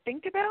ride to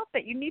think about,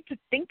 that you need to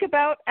think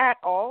about at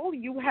all?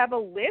 You have a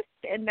list,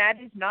 and that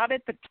is not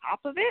at the top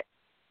of it?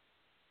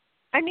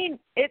 I mean,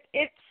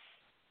 it's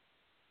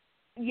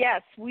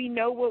yes, we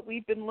know what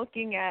we've been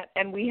looking at,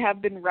 and we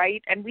have been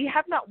right, and we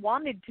have not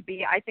wanted to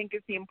be, I think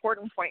is the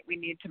important point we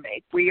need to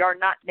make. We are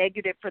not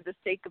negative for the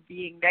sake of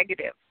being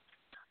negative.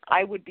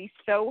 I would be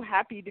so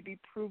happy to be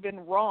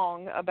proven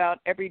wrong about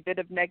every bit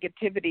of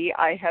negativity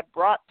I have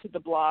brought to the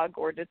blog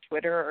or to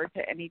Twitter or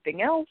to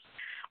anything else.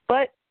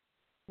 But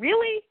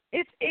really,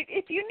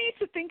 if you need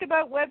to think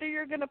about whether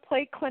you're going to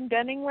play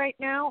Clendening right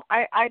now,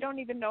 I don't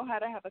even know how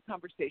to have a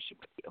conversation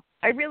with you.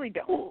 I really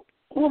don't.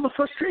 Well, the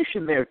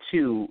frustration there,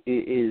 too,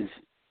 is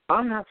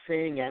I'm not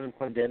saying Adam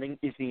Clendening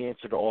is the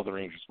answer to all the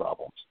Rangers'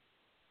 problems.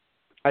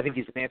 I think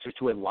he's an answer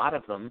to a lot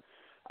of them.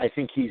 I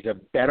think he's a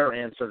better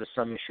answer to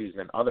some issues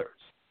than others.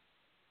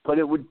 But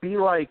it would be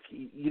like,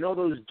 you know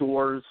those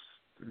doors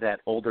that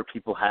older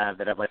people have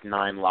that have like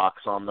 9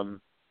 locks on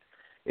them?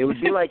 It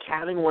would be like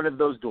having one of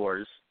those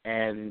doors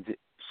and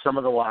some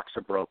of the locks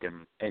are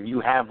broken and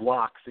you have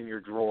locks in your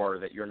drawer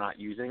that you're not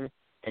using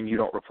and you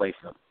don't replace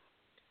them.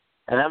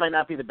 And that might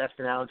not be the best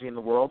analogy in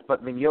the world,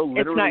 but Mignot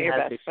literally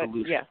has a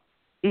solution. Yeah.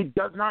 He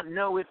does not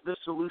know if the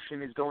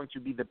solution is going to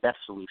be the best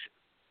solution,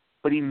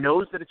 but he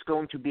knows that it's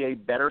going to be a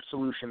better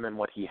solution than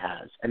what he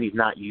has, and he's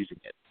not using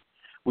it,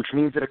 which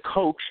means that a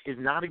coach is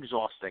not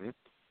exhausting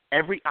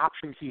every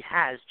option he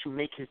has to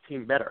make his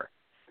team better.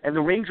 And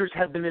the Rangers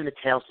have been in a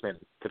tailspin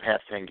the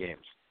past 10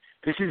 games.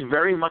 This is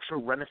very much a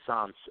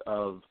renaissance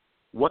of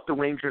what the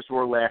Rangers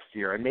were last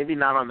year, and maybe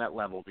not on that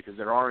level because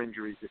there are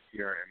injuries this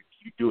year, and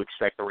you do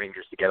expect the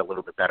Rangers to get a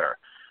little bit better.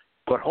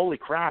 But holy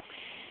crap,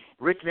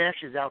 Rick Nash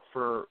is out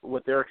for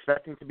what they're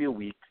expecting to be a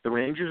week. The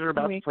Rangers are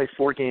about to play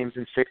 4 games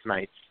in 6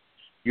 nights.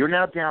 You're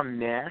now down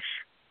Nash,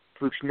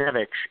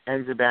 Buchnevich,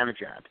 and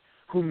Zibanejad,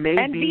 who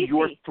may be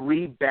your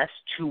 3 best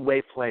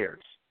two-way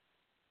players.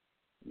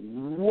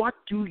 What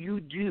do you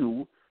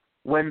do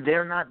when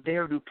they're not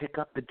there to pick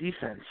up the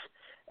defense?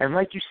 And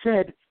like you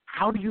said,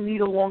 how do you need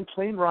a long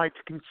plane ride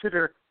to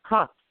consider,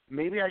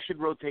 maybe I should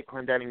rotate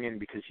Clendening in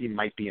because he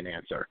might be an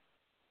answer?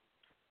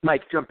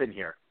 Mike, jump in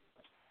here.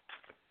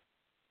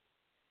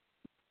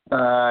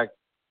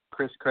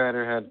 Chris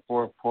Kreider had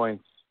 4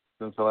 points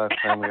since the last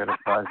time we had a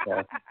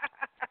podcast.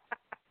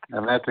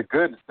 And that's a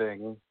good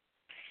thing,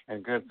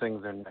 and good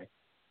things are nice.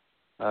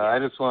 I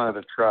just wanted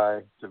to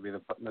try to be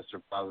the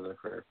Mr. Positive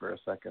for a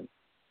second.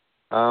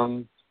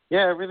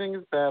 Yeah, everything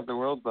is bad. The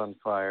world's on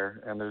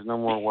fire, and there's no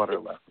more water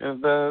left.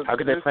 How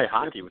could they play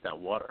hockey without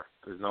water?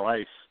 There's no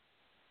ice.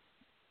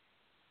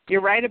 You're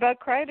right about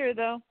Kreider,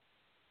 though.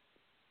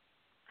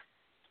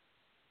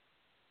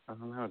 I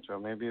don't know, Joe.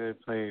 Maybe they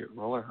play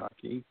roller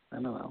hockey. I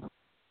don't know.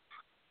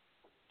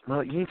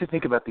 Well, you need to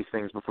think about these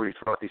things before you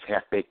throw out these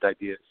half-baked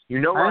ideas. You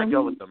know where I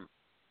go with them.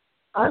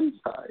 I'm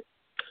sorry.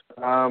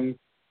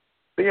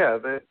 But yeah,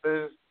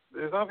 there's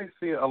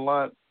obviously a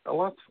lot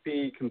to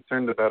be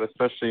concerned about,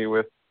 especially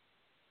with,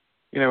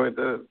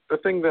 the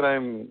thing that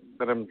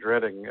I'm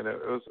dreading, and it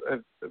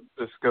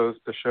just goes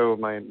to show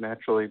my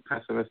naturally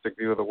pessimistic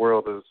view of the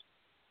world is,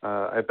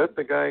 I bet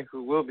the guy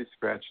who will be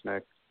scratched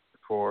next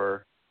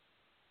for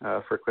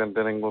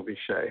Clendening will be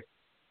Shea,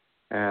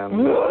 and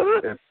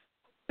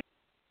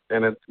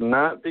it's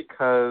not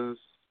because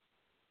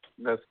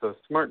that's the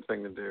smart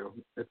thing to do.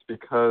 It's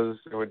because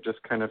it would just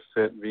kind of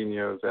fit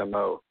Vigneault's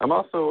MO. I'm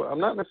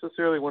not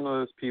necessarily one of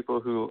those people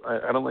who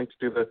I don't like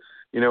to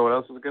do what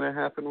else is going to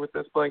happen with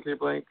this blankety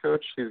blank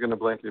coach? He's going to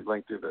blankety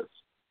blank do this.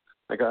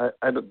 Like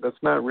that's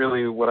not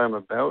really what I'm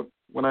about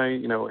when I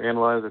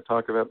analyze or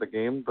talk about the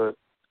game. But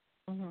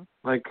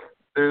like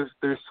there's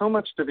so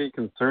much to be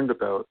concerned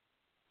about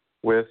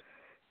with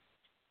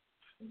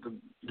the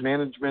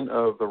management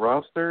of the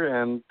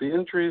roster, and the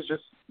injuries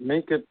just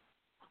make it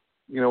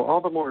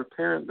all the more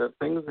apparent that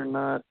things are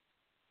not,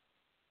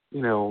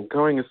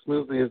 going as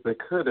smoothly as they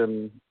could.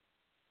 And,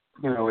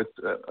 it's,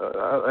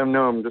 I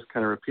know I'm just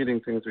kind of repeating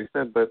things we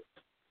said, but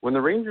when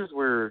the Rangers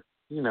were,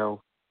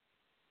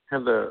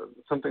 have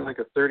something like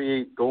a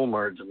 38 goal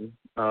margin,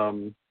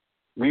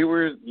 we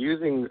were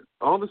using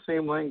all the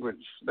same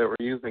language that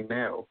we're using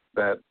now,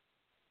 that,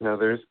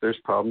 there's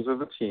problems with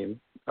the team.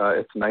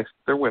 It's nice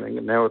that they're winning,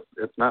 and now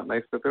it's not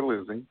nice that they're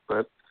losing,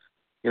 but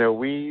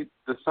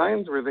the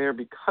signs were there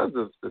because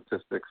of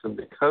statistics and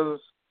because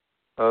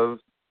of,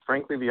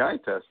 frankly, the eye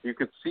test. You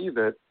could see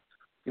that,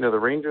 the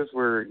Rangers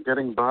were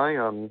getting by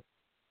on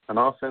an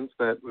offense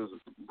that was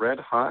red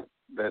hot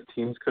that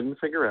teams couldn't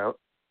figure out.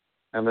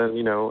 And then,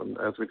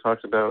 as we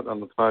talked about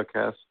on the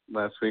podcast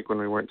last week when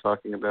we weren't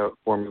talking about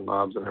forming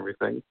mobs and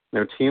everything,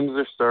 teams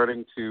are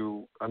starting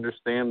to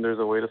understand there's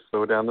a way to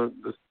slow down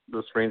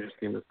this Rangers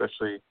team,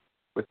 especially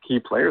with key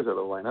players of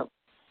the lineup.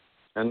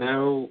 And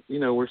now,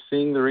 we're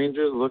seeing the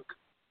Rangers look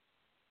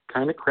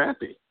kind of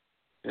crappy.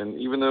 And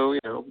even though,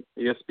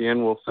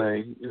 ESPN will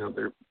say,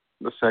 they're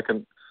the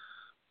second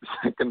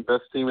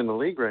best team in the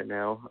league right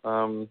now,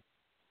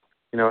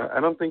 I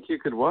don't think you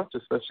could watch,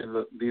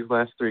 especially these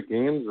last three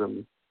games,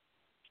 and,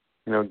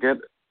 get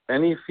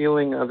any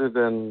feeling other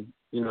than,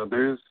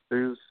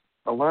 there's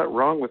a lot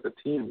wrong with the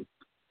team.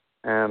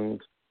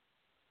 And,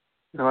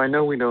 I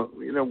know we don't,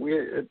 we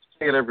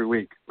say it every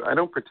week. I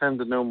don't pretend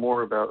to know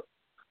more about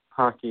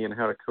hockey and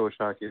how to coach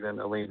hockey than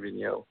Alain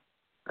Vigneault,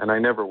 and I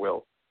never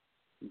will.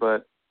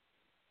 But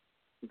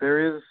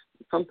there is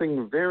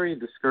something very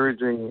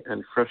discouraging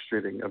and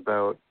frustrating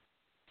about,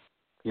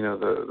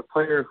 the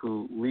player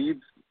who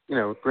leads,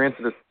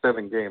 granted it's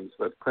 7 games,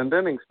 but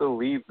Clendening still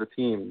leads the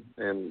team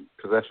in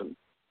possession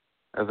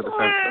as a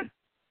defenseman.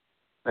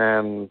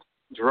 And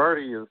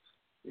Girardi is,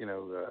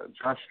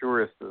 Josh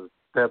Juris is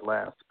dead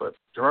last, but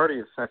Girardi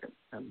is second.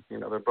 And,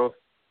 they're both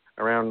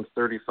around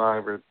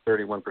 35 or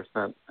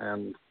 31%.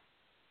 And,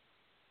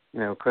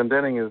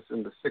 Clendening is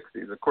in the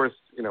 60s. Of course,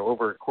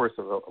 over a course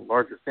of a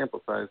larger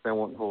sample size, that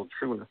won't hold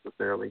true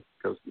necessarily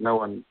because no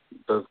one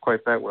does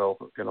quite that well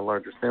in a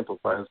larger sample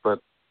size. But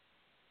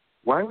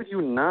why would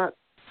you not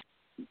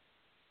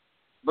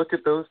look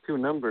at those two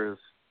numbers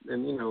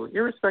and,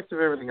 irrespective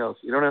of everything else,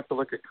 you don't have to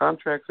look at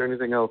contracts or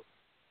anything else.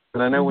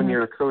 And I know when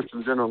you're a coach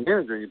and general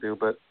manager you do,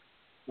 but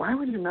why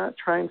would you not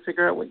try and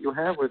figure out what you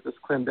have with this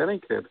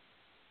Clendening kid?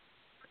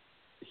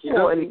 He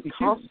doesn't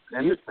cost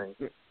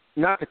anything.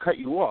 Not to cut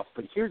you off,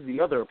 but here's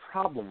the other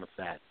problem with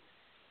that.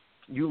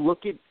 You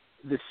look at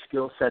the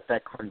skill set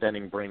that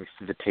Clendening brings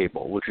to the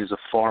table, which is a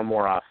far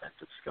more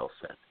offensive skill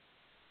set.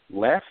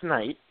 Last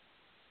night,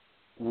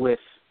 with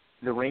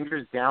the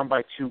Rangers down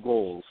by 2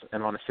 goals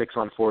and on a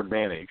 6-on-4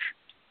 advantage,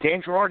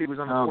 Dan Girardi was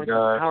on the point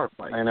of the power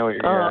play. I know you're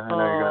going to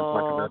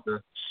talk about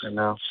this. I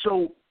know.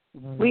 So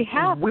we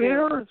have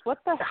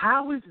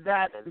how is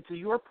that? And to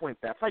your point,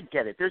 Beth, I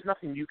get it. There's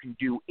nothing you can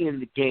do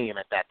in the game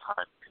at that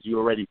time because you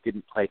already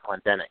didn't play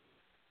Clendening.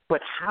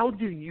 But how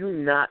do you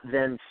not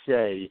then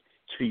say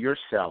to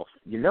yourself,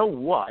 you know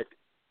what?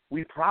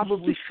 We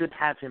probably should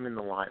have him in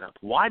the lineup.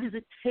 Why does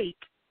it take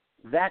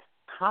that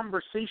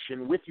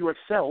conversation with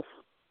yourself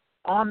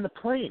on the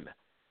plane?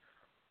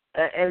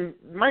 And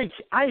Mike,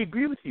 I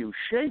agree with you.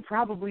 Shea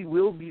probably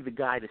will be the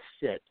guy to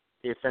sit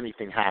if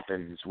anything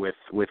happens with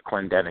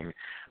Clendening,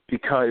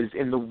 because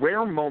in the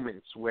rare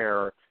moments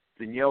where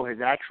Vigneault has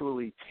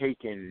actually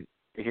taken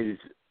his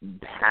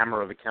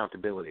hammer of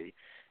accountability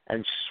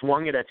and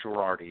swung it at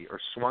Girardi or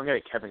swung it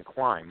at Kevin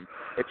Klein,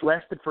 it's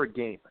lasted for a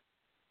game.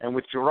 And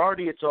with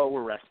Girardi, it's,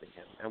 we're resting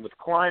him. And with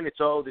Klein, it's,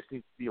 this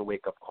needs to be a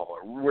wake-up call,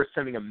 or we're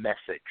sending a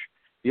message.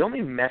 The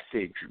only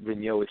message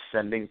Vigneault is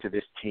sending to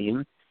this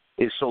team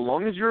is so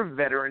long as you're a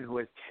veteran who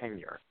has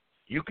tenure,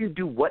 you can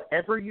do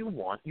whatever you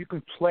want. You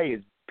can play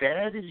as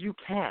bad as you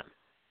can,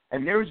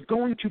 and there is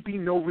going to be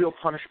no real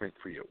punishment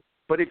for you.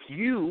 But if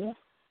you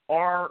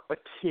are a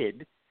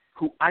kid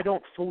who I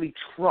don't fully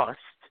trust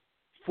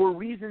for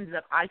reasons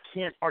that I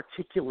can't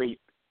articulate,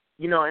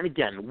 and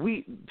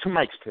again, to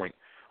Mike's point,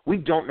 we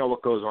don't know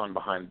what goes on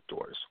behind the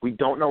doors. We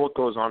don't know what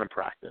goes on in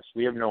practice.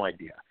 We have no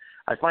idea.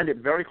 I find it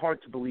very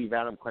hard to believe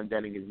Adam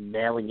Clendening is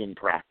nailing in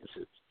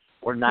practices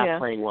or not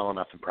playing well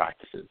enough in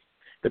practices.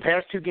 The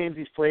past 2 games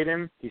he's played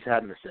in, he's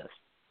had an assist.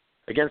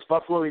 Against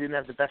Buffalo, he didn't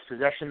have the best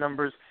possession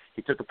numbers.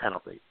 He took a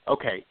penalty.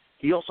 Okay,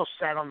 he also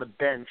sat on the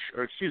bench,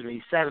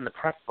 he sat in the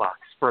press box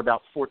for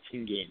about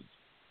 14 games.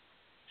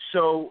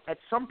 So at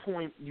some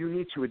point, you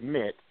need to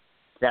admit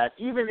that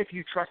even if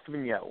you trust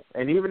Vigneault,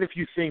 and even if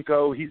you think,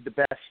 he's the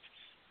best,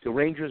 the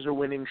Rangers are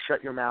winning,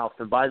 shut your mouth.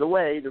 And by the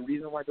way, the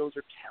reason why those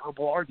are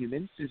terrible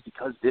arguments is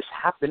because this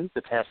happened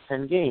the past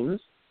 10 games.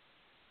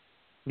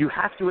 You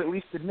have to at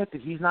least admit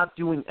that he's not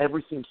doing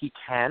everything he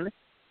can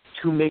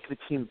to make the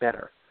team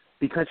better,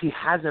 because he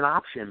has an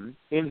option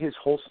in his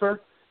holster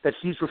that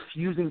he's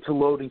refusing to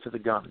load into the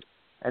gun.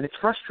 And it's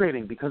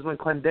frustrating because when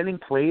Clendening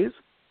plays,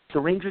 the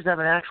Rangers have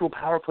an actual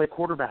power play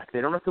quarterback.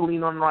 They don't have to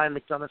lean on Ryan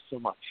McDonough so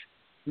much.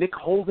 Nick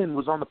Holden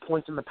was on the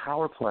point in the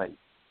power play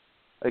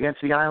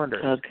against the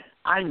Islanders. Okay.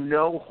 I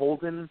know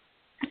Holden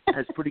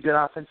has pretty good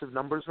offensive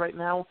numbers right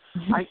now.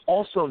 I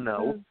also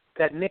know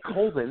that Nick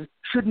Holden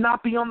should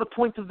not be on the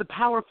point of the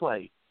power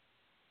play.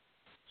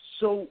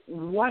 So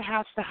what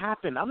has to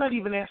happen? I'm not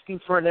even asking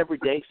for an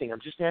everyday thing.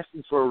 I'm just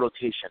asking for a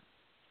rotation.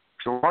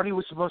 Girardi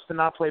was supposed to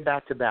not play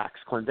back-to-backs.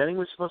 Clendening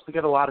was supposed to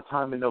get a lot of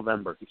time in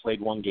November. He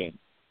played 1 game.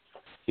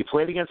 He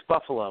played against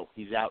Buffalo.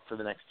 He's out for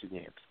the next 2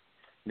 games.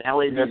 Now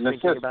he's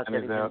thinking about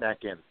getting him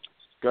back in.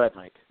 Go ahead,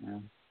 Mike. Yeah.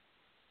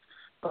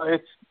 Well,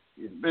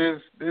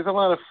 there's a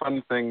lot of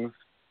fun things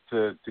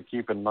to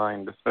keep in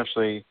mind,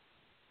 especially,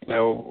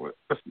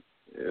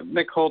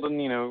 Nick Holden,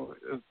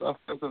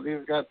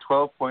 he's got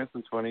 12 points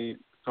in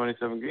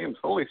 27 games.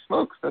 Holy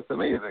smokes, that's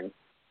amazing.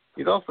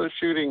 He's also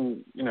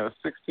shooting,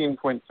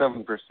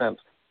 16.7%.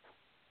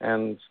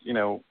 And,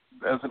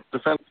 as a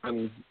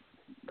defenseman,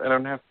 I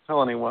don't have to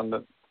tell anyone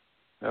that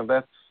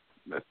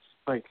that's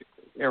like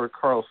Erik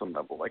Karlsson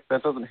level. Like,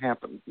 that doesn't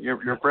happen.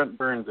 You're Brent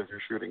Burns if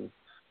you're shooting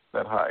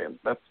that high, and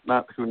that's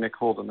not who Nick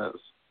Holden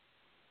is.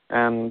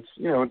 And,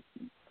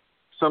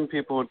 some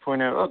people would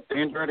point out, oh,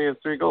 Dan Girardi has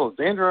 3 goals.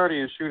 Dan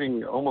Girardi is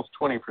shooting almost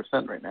 20%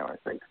 right now, I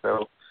think.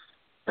 So,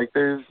 like,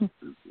 it's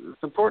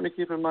important to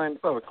keep in mind,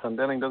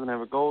 Clendening doesn't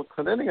have a goal.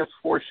 Clendening has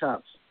 4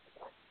 shots.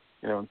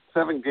 In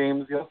 7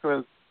 games, he also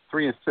has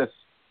 3 assists.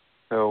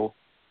 So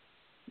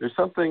there's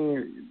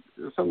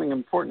something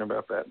important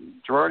about that.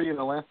 Girardi in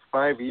the last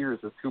 5 years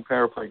has 2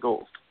 power play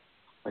goals.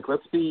 Like,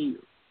 let's be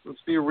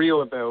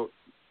real about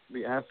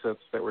the assets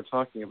that we're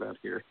talking about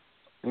here.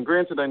 And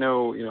granted, I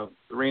know,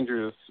 the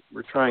Rangers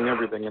were trying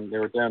everything and they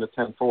were down to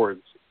 10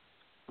 forwards,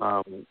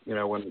 when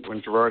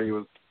Girardi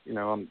was,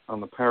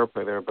 on the power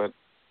play there. But,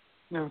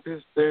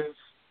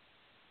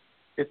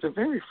 it's a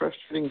very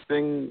frustrating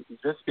thing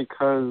just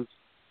because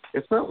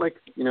it's not like,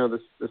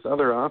 this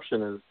other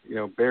option is,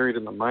 buried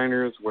in the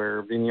minors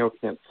where Vigneault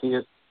can't see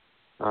it.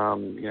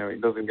 He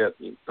doesn't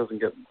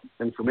get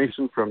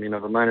information from,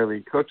 the minor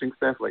league coaching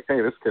staff like,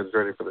 hey, this kid's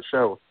ready for the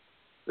show.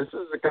 This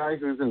is a guy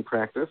who's in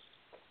practice.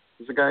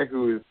 He's a guy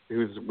who's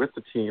with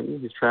the team.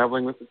 He's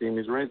traveling with the team.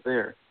 He's right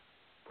there.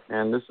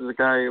 And this is a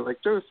guy,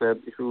 like Joe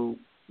said, who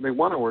they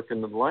want to work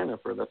into the lineup,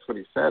 or that's what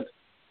he said.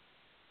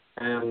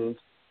 And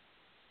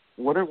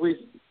what have we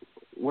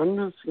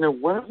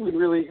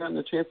really gotten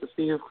a chance to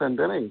see of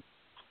Clendening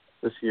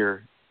this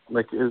year?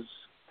 Like,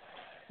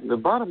 the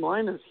bottom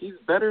line is he's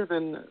better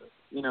than,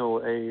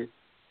 a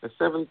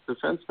 7th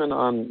defenseman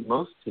on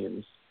most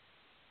teams.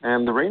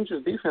 And the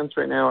Rangers defense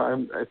right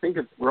now, I think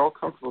we're all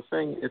comfortable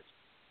saying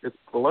it's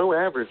below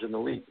average in the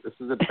league. This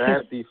is a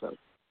bad defense.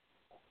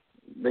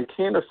 They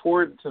can't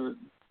afford to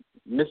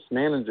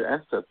mismanage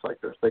assets like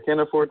this. They can't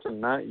afford to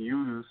not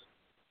use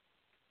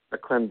a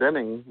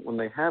Clendening when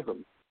they have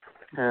him.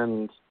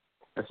 And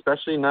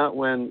especially not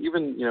when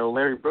even,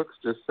 Larry Brooks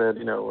just said,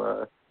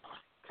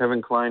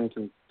 Kevin Klein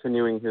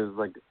continuing his,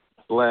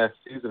 last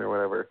season or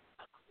whatever.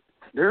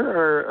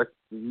 There are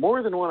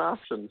more than one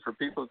option for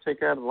people to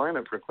take out of the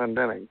lineup for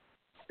Clendening.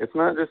 It's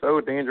not just,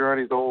 Dan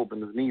Girardi's old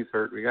and his knees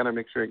hurt. We got to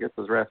make sure he gets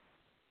his rest.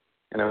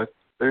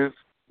 There's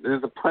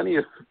plenty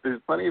of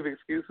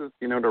excuses,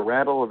 to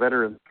rattle a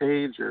veteran's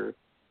cage or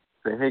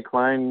say, hey,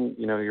 Klein,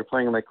 you're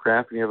playing like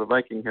crap and you have a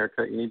Viking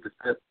haircut. You need to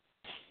sit.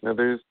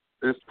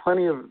 There's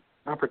plenty of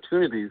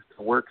opportunities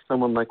to work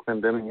someone like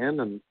Clendening in,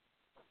 and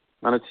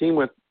on a team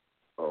with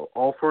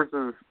all sorts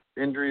of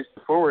injuries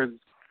to forwards,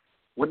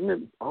 wouldn't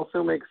it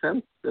also make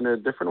sense in a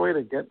different way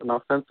to get an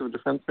offensive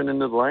defenseman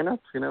into the lineup?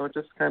 It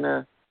just kind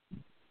of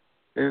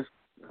there's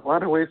a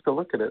lot of ways to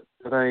look at it.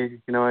 But I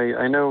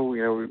know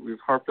we've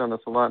harped on this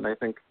a lot, and I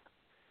think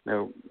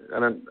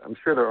I'm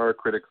sure there are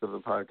critics of the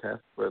podcast,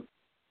 but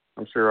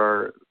I'm sure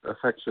our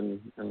affection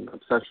and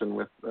obsession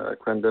with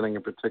Clendening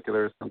in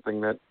particular is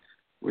something that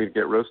we'd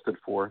get roasted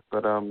for.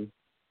 But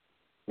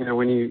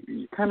when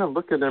you kind of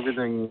look at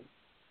everything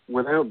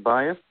without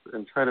bias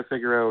and try to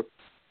figure out,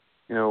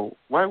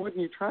 why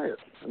wouldn't you try it?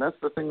 And that's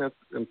the thing that's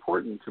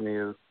important to me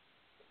is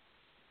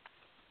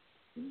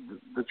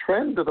the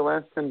trend of the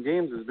last 10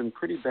 games has been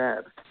pretty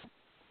bad.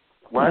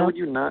 Why would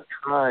you not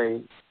try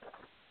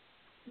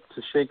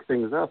to shake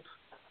things up?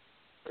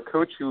 A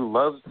coach who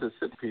loves to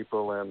sit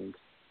people and,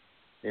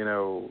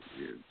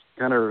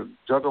 kind of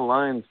juggle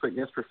lines, put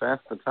Jesper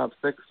Fast in the top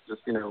 6,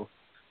 just kind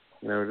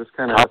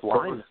of top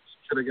line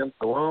shit against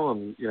the wall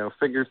and,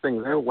 figure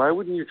things out. Why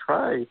wouldn't you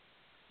try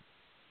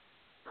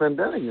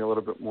Clendening a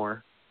little bit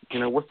more?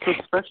 What's so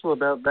special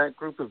about that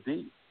group of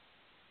D?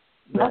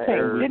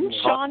 Nothing. Didn't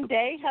Sean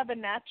Day have a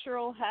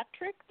natural hat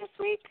trick this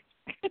week?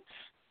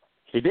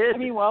 He did. I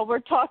mean, while we're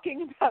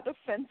talking about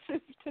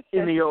offensive defense.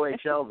 In the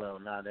OHL though,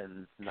 not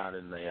in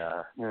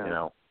the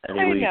any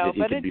I league know, that he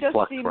but could it be just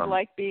plucked seemed from.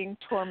 like being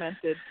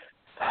tormented.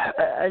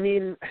 I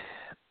mean,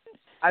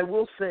 I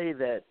will say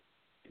that.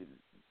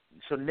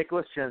 So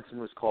Nicholas Jensen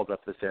was called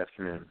up this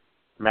afternoon.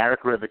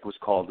 Marek Rivik was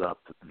called up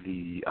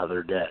the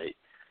other day.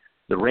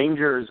 The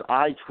Rangers,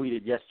 I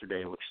tweeted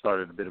yesterday, which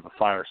started a bit of a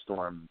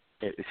firestorm,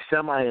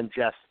 semi in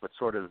jest but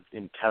sort of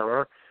in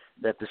terror,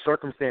 that the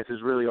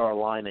circumstances really are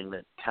aligning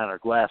that Tanner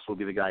Glass will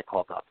be the guy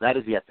called up. That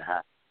is yet to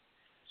happen.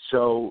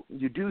 So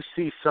you do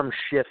see some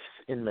shifts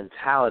in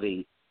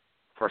mentality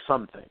for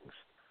some things.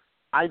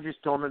 I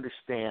just don't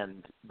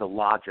understand the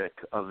logic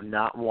of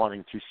not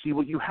wanting to see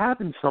what you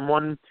have in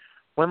someone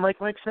when,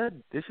 like Mike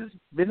said, this has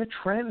been a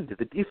trend.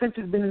 The defense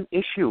has been an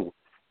issue.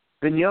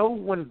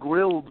 Vigneault, when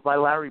grilled by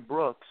Larry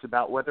Brooks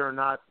about whether or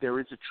not there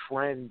is a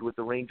trend with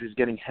the Rangers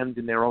getting hemmed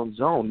in their own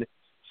zone,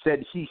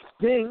 said he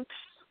thinks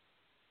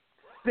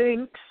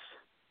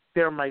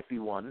there might be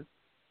one,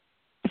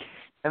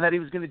 and that he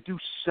was going to do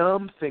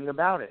something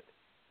about it.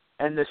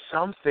 And the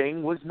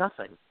something was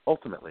nothing,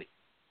 ultimately.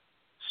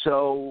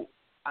 So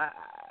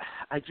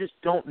I just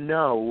don't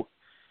know.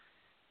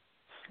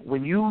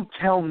 When you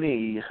tell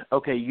me,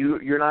 okay,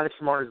 you're not as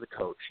smart as the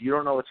coach, you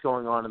don't know what's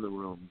going on in the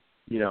room,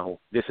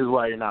 this is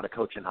why you're not a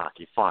coach in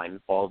hockey, fine.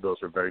 All of those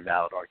are very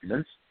valid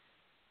arguments.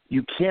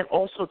 You can't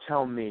also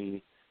tell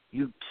me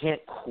you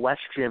can't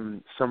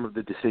question some of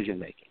the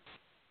decision-making.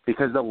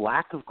 Because the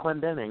lack of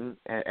Clendening,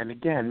 and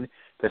again,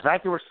 the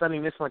fact that we're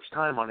spending this much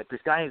time on it,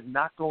 this guy is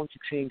not going to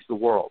change the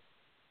world.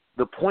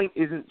 the point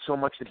isn't so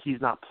much that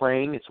he's not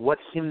playing, it's what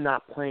him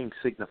not playing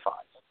signifies,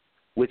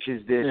 which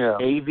is this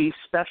AV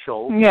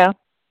special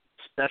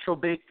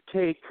big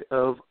take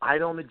of I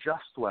don't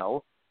adjust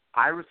well,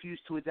 I refuse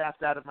to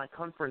adapt out of my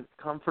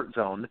comfort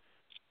zone,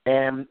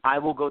 and I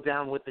will go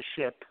down with the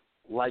ship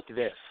like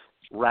this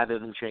rather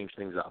than change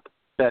things up.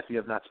 Beth, you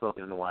have not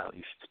spoken in a while.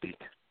 You should speak.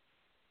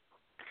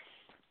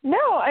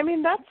 No, I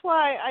mean, that's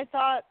why I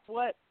thought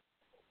what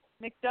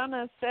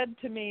McDonough said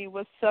to me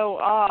was so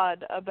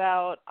odd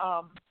about,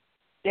 I'm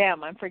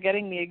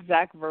forgetting the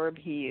exact verb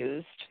he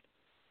used,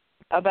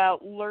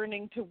 about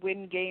learning to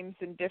win games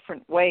in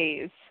different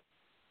ways.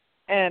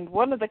 And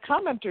one of the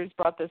commenters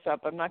brought this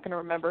up. I'm not going to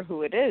remember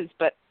who it is,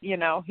 but,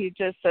 he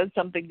just said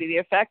something to the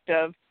effect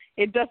of,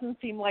 it doesn't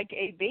seem like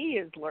AB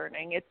is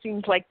learning. It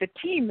seems like the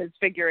team is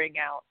figuring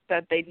out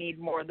that they need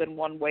more than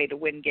one way to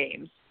win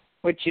games,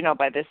 which,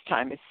 by this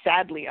time is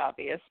sadly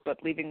obvious,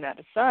 but leaving that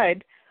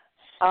aside.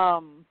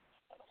 But,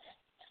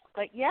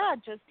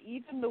 just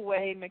even the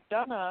way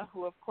McDonough,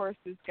 who, of course,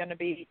 is going to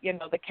be,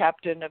 the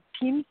captain of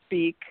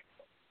TeamSpeak,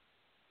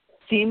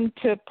 seemed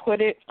to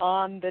put it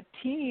on the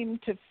team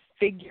to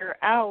figure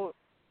out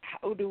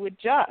how to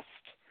adjust.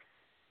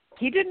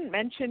 He didn't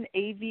mention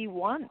AV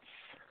once.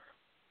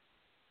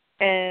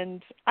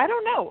 And I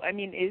don't know. I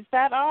mean, is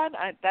that odd?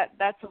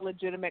 That's a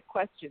legitimate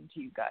question to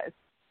you guys,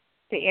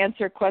 to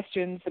answer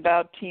questions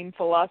about team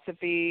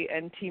philosophy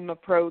and team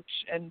approach.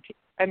 And,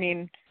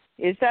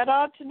 is that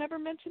odd to never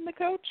mention the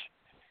coach?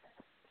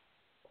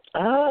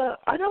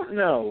 I don't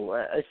know.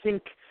 I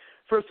think,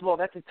 first of all,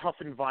 that's a tough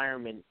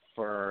environment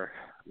for,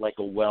 like,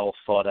 a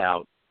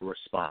well-thought-out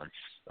response.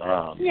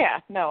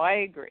 I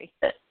agree.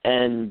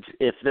 And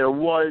if there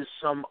was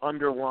some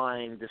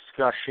underlying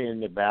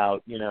discussion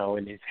about,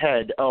 in his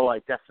head, I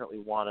definitely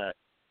want to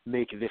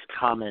make this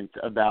comment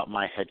about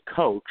my head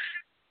coach,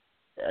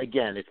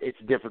 again, it's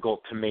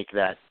difficult to make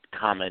that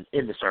comment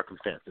in the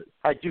circumstances.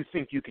 I do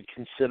think you could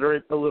consider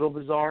it a little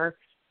bizarre,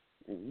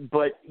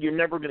 but you're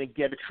never going to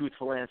get a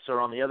truthful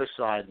answer on the other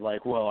side,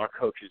 like, well, our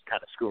coach is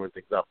kind of screwing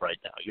things up right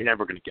now. You're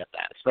never going to get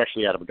that,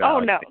 especially out of a guy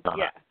like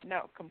McDonough.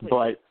 Completely.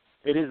 But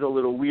it is a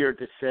little weird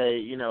to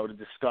say, to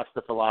discuss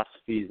the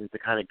philosophies and to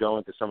kind of go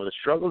into some of the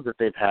struggles that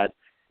they've had.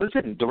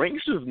 Listen, the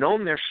Rangers have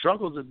known their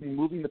struggles of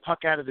moving the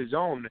puck out of the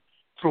zone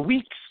for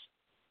weeks.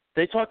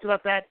 They talked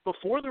about that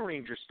before the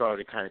Rangers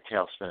started kind of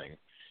tail spinning.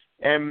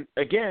 And,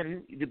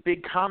 again, the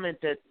big comment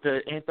that the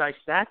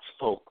anti-stats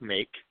folk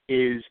make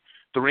is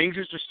the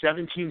Rangers are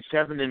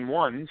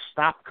 17-7-1.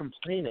 Stop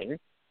complaining.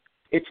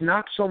 It's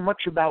not so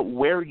much about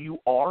where you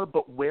are,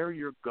 but where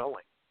you're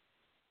going.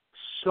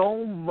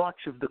 So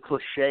much of the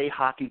cliche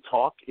hockey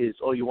talk is,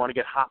 you want to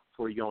get hot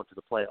before you go into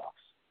the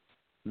playoffs.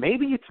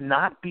 Maybe it's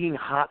not being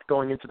hot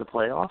going into the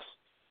playoffs.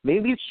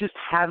 Maybe it's just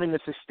having a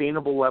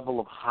sustainable level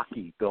of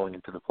hockey going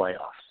into the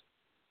playoffs.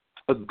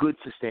 A good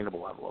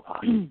sustainable level of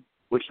hockey,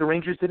 which the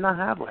Rangers did not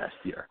have last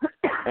year.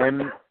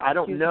 And I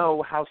don't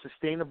know how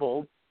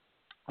sustainable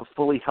a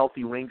fully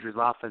healthy Rangers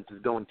offense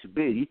is going to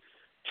be.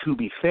 To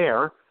be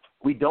fair,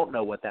 we don't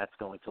know what that's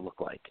going to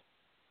look like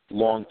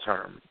long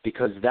term,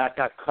 because that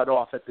got cut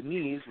off at the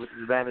knees with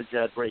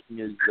Zibanejad breaking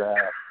his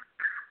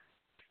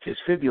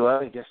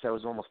fibula. I guess that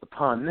was almost a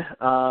pun.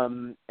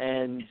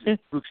 And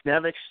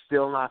Buchnevich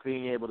still not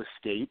being able to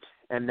skate,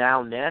 and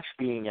now Nash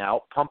being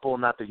out. Pumple,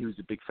 not that he was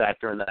a big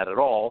factor in that at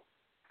all,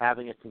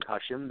 having a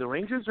concussion. The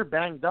Rangers are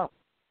banged up.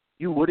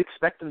 You would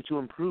expect them to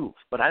improve,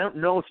 but I don't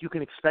know if you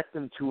can expect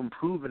them to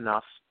improve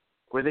enough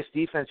where this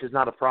defense is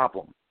not a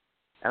problem.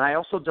 And I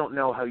also don't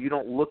know how you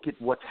don't look at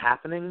what's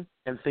happening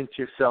and think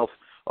to yourself,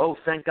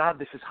 thank God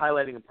this is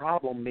highlighting a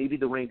problem. Maybe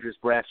the Rangers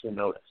brass will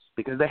notice,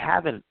 because they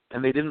haven't,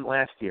 and they didn't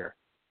last year.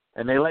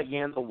 And they let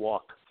Yandel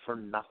walk for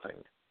nothing.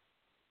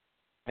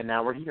 And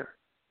now we're here.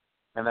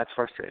 And that's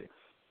frustrating.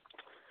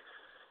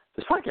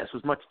 This podcast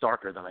was much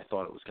darker than I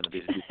thought it was going to be,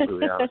 to be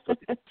completely honest with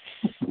you.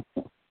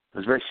 It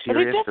was very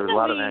serious. There was a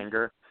lot of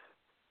anger.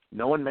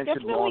 No one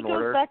mentioned Law and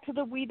Order. Definitely goes back to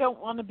the we don't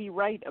want to be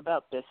right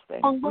about this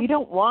thing. We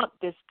don't want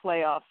this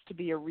playoffs to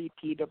be a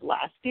repeat of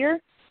last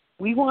year.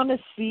 We want to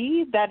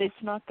see that it's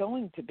not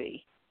going to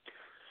be.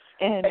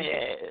 And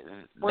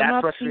we're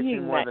not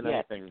seeing more that than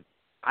yet. anything.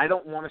 I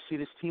don't want to see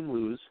this team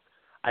lose.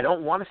 I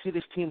don't want to see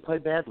this team play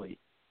badly.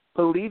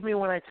 Believe me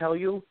when I tell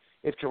you,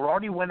 if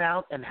Girardi went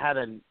out and had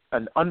an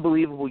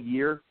unbelievable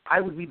year,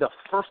 I would be the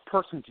first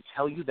person to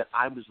tell you that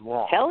I was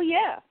wrong. Hell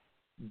yeah.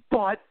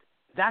 But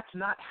that's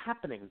not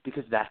happening,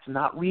 because that's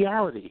not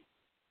reality.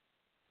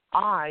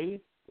 I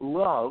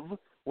love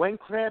when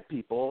crab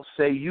people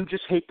say you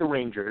just hate the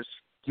Rangers,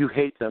 you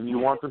hate them, you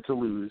want them to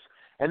lose,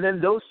 and then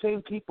those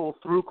same people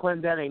threw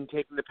Clendening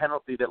taking the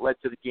penalty that led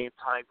to the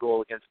game-tying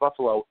goal against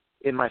Buffalo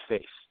in my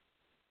face.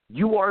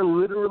 You are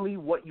literally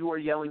what you are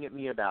yelling at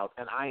me about,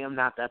 and I am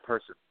not that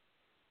person.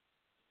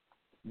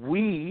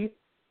 We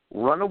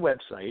run a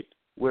website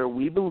where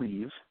we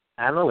believe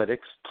analytics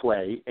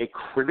play a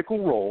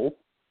critical role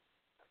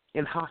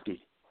in hockey.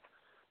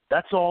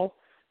 That's all.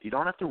 You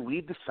don't have to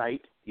read the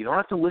site. You don't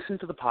have to listen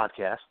to the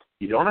podcast.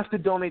 You don't have to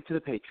donate to the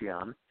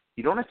Patreon.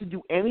 You don't have to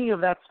do any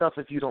of that stuff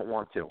if you don't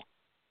want to.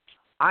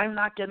 I'm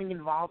not getting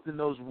involved in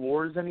those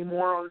wars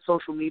anymore on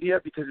social media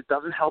because it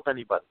doesn't help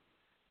anybody.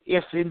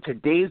 If in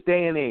today's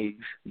day and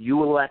age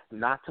you elect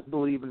not to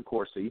believe in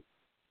Corsi,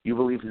 you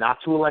believe not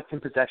to elect in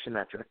possession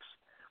metrics,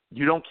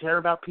 you don't care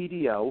about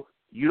PDO,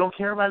 you don't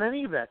care about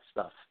any of that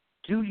stuff,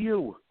 do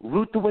you?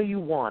 Root the way you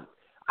want.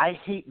 I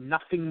hate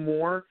nothing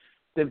more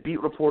than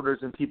beat reporters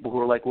and people who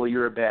are like, well,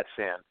 you're a bad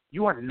fan.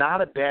 You are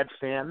not a bad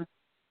fan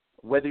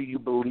whether you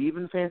believe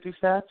in fancy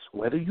stats,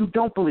 whether you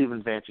don't believe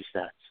in fancy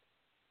stats.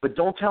 But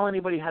don't tell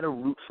anybody how to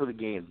root for the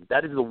game.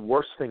 That is the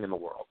worst thing in the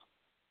world.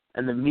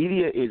 And the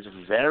media is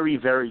very,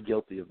 very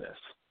guilty of this.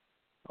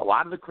 A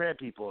lot of the crab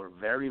people are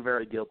very,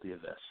 very guilty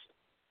of this.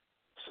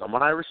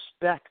 Someone I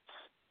respect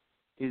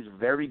is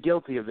very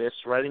guilty of this,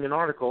 writing an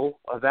article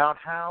about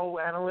how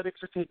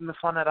analytics are taking the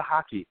fun out of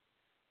hockey.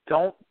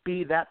 Don't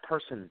be that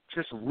person.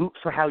 Just root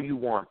for how you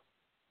want.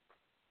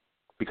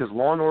 Because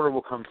Law and Order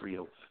will come for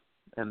you.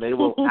 And they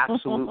will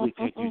absolutely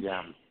take you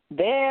down.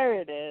 There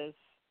it is.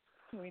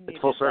 It's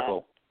full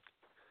circle.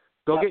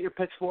 Go get your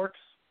pitchforks,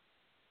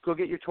 go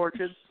get your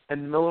torches,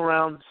 and mill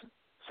around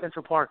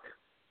Central Park.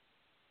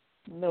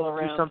 Mill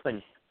around. Do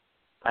something.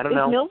 I don't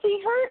know. Is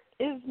Millsy hurt?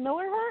 Is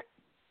Miller hurt?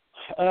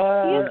 He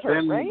is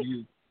hurt, right?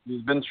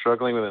 He's been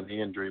struggling with a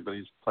knee injury, but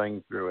he's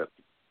playing through it.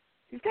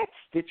 He's got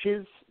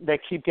stitches that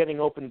keep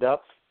getting opened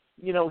up.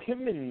 You know,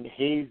 him and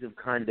Hayes have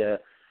kind of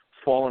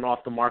fallen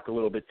off the mark a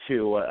little bit,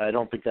 too. I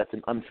don't think that's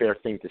an unfair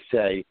thing to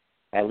say,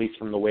 at least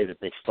from the way that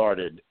they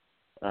started.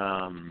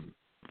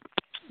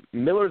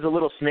 Miller's a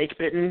little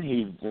snake-bitten.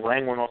 He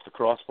rang one off the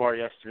crossbar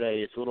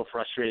yesterday. It's a little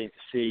frustrating to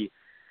see.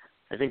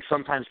 I think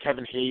sometimes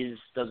Kevin Hayes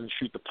doesn't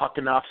shoot the puck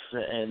enough,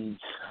 and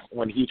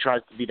when he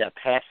tries to be that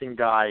passing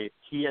guy,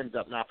 he ends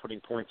up not putting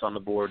points on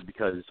the board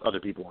because other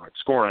people aren't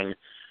scoring.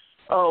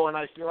 Oh, and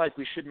I feel like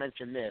we should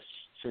mention this,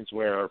 since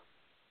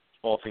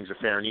all things are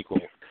fair and equal.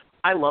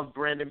 I love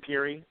Brandon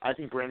Peary. I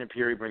think Brandon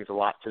Peary brings a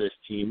lot to this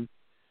team.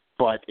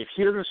 But if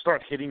he doesn't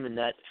start hitting the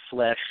net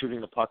 /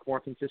 shooting the puck more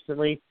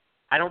consistently,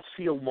 I don't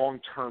see a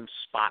long-term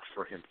spot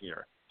for him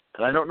here.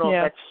 And I don't know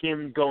if that's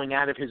him going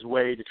out of his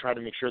way to try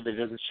to make sure that he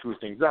doesn't screw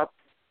things up.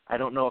 I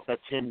don't know if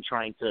that's him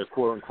trying to,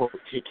 quote-unquote,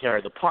 take care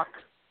of the puck.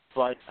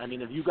 But, I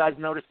mean, have you guys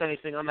noticed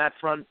anything on that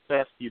front,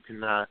 Beth? You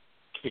can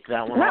kick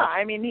that one off. No,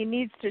 I mean, he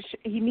needs to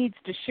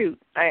shoot.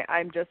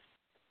 I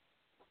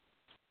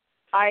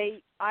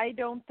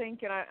don't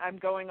think, and I'm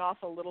going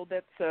off a little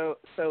bit, so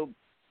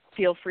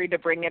feel free to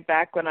bring it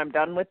back when I'm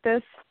done with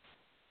this.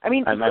 I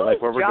mean, whose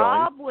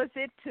job was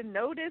it to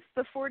notice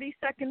the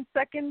 42nd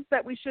seconds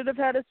that we should have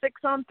had a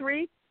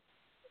 6-on-3?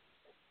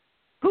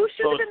 Who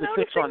should have been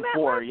noticing that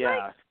 6-on-4, last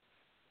night?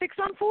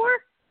 6-on-4?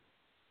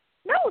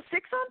 No,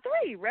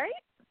 6-on-3,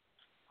 right?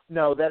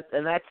 No, that's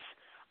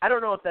I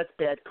don't know if that's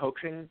bad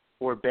coaching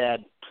or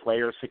bad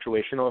player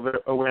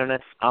situational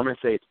awareness. I'm going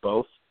to say it's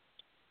both.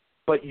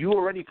 But you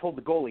already told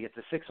the goalie it's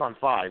a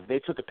 6-on-5. They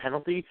took a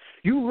penalty.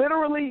 You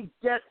literally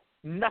get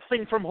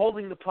nothing from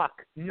holding the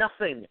puck.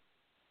 Nothing.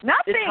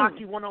 Nothing. It's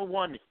Hockey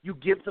 101. You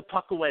give the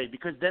puck away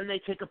because then they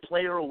take a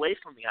player away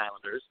from the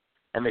Islanders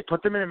and they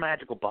put them in a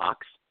magical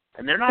box,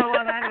 and they're not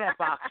allowed out of that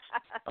box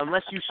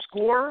unless you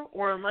score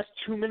or unless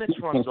 2 minutes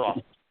runs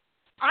off.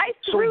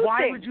 So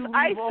why would you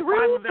leave all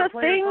 5 of their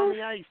players on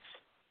the ice?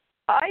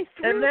 I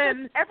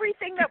threw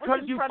everything that was in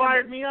front of me. Because you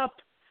fired me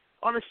up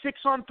on a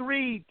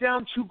 6-on-3,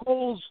 down 2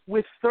 goals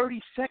with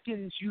 30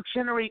 seconds, you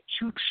generate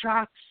 2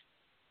 shots.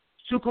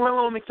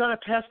 Zuccarello and McDonough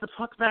passed the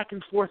puck back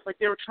and forth like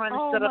they were trying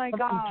to set up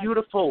something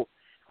beautiful.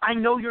 I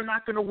know you're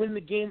not going to win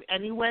the game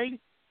anyway,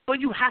 but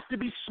you have to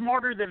be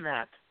smarter than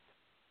that.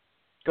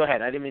 Go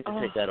ahead. I didn't mean to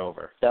take that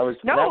over. That was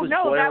exactly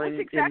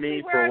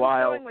for a while.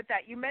 I was going with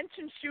that. You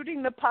mentioned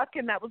shooting the puck,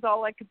 and that was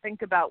all I could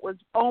think about was,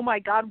 oh, my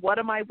God, what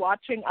am I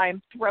watching? I am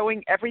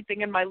throwing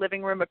everything in my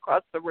living room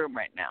across the room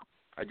right now.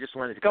 I just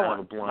wanted to have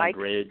a blind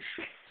rage.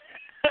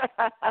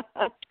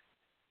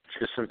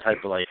 Just some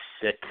type of,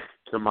 sick,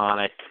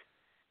 demonic,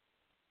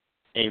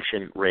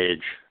 ancient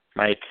rage.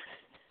 Mike,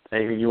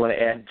 anything you want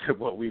to add to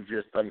what we've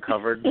just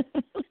uncovered?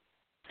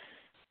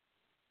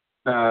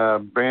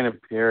 Brandon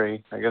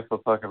Peary. I guess we'll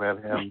talk about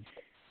him.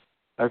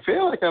 I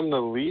feel like I'm the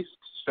least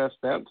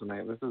stressed out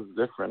tonight. This is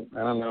different.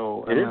 I don't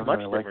know. It is much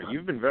different.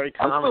 You've been very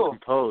calm and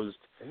composed.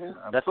 Yeah,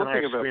 That's when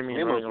I was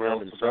screaming and running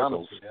around in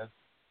circles.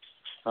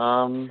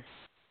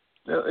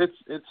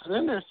 It's an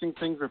interesting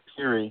thing for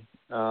Peary.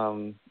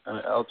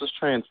 I'll just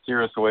try and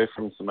steer us away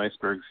from some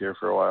icebergs here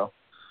for a while.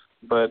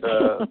 But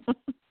the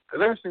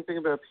interesting thing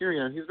about Peary,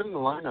 he's been in the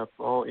lineup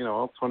all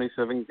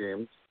 27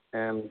 games,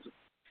 and it's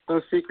no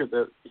secret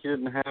that he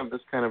didn't have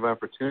this kind of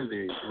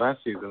opportunity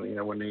last season.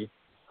 When he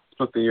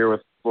split the year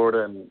with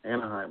Florida and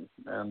Anaheim,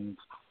 and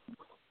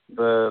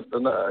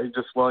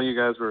just while you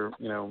guys were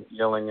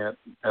yelling at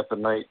the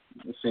night,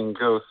 seeing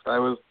ghosts, I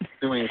was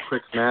doing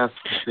quick math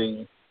to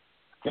see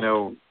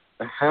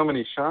how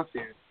many shots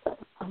he's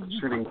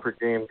shooting per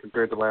game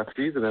compared to last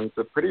season, and it's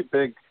a pretty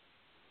big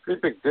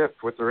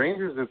dip. With the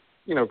Rangers, it's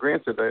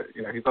granted that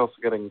he's also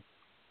getting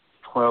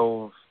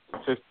 12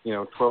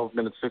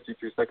 minutes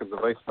 52 seconds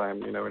of ice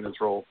time in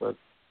his role, but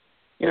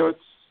it's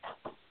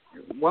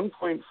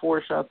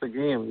 1.4 shots a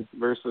game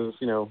versus,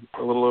 a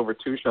little over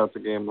 2 shots a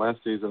game last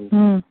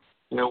season.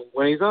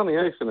 When he's on the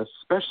ice, and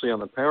especially on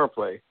the power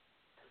play,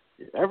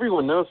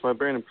 everyone knows why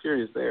Brandon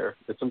Peary is there.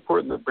 It's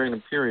important that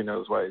Brandon Peary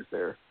knows why he's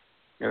there.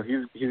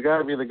 He's got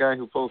to be the guy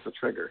who pulls the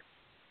trigger.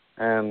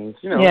 And,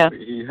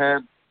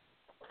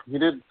 he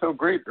did so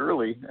great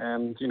early,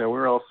 and, we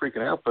were all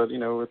freaking out, but,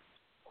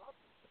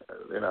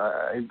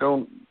 I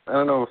don't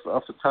know if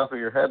off the top of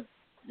your head,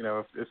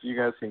 if you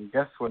guys can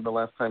guess when the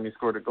last time he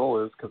scored a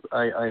goal is, because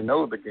I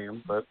know the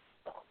game, but,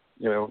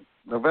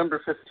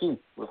 November 15th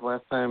was the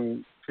last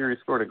time Peary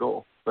scored a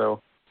goal.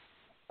 So,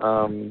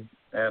 and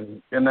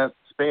in that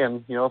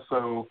span, he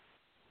also,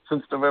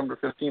 since November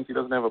 15th, he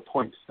doesn't have a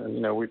point.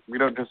 And, we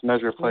don't just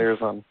measure players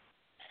on,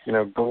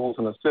 goals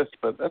and assists,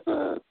 but that's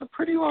a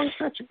pretty long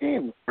stretch of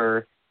games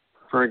for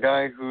a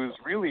guy who's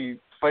really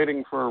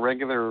fighting for a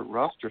regular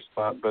roster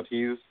spot, but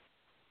he's,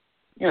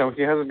 he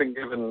hasn't been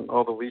given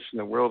all the leash in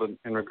the world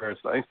in regards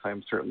to ice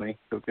time, certainly,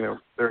 because,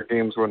 there are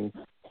games when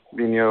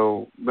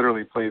Vigneault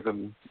literally plays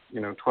in,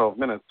 12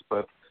 minutes,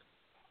 but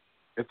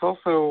it's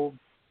also,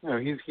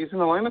 he's in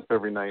the lineup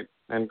every night,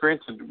 and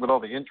granted, with all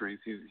the injuries,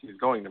 he's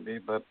going to be,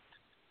 but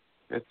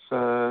it's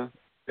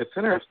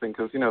interesting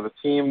because, the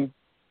team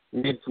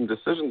made some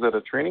decisions at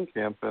a training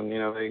camp, and,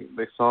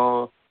 they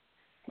saw,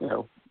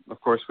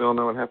 of course, we all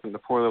know what happened to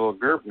poor little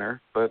Gerbner,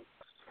 but,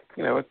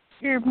 the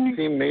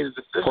team made a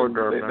decision.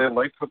 They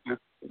liked what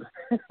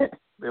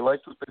they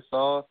liked what they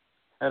saw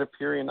at a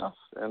Peary enough,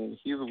 and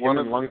he's one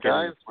of the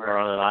guys. We're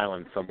on an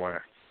island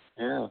somewhere.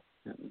 Yeah.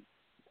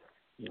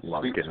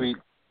 Sweet.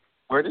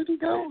 Where did he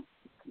go?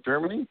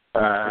 Germany?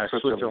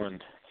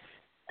 Switzerland.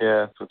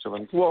 Yeah,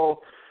 Switzerland.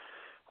 Well,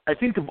 I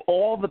think of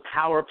all the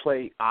power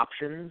play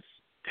options,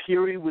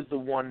 Peary was the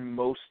one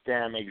most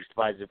damaged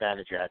by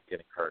Zibanejad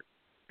getting hurt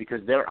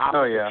because they're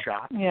opposite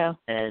shots. Yeah.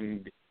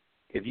 And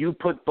if you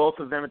put both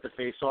of them at the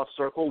face-off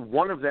circle,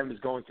 one of them is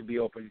going to be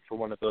open for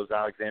one of those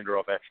Alexander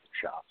Ovechkin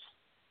shots.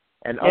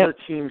 And other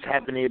teams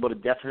have been able to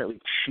definitely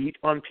cheat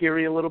on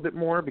Peary a little bit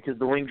more because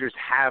the Rangers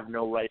have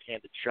no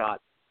right-handed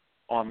shot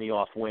on the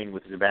off wing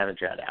with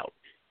Zibanejad out.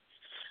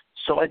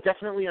 So I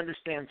definitely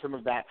understand some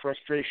of that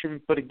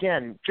frustration. But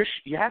again,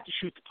 you have to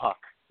shoot the puck.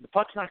 The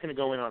puck's not going to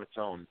go in on its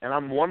own. And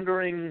I'm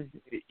wondering,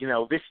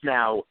 this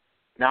now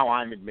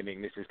I'm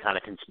admitting this is kind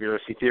of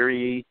conspiracy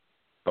theory,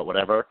 but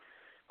whatever.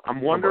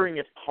 I'm wondering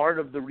if part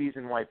of the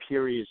reason why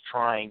Peary is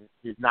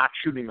not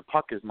shooting the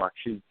puck as much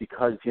is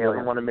because he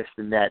doesn't want to miss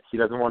the net. He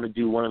doesn't want to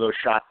do one of those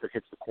shots that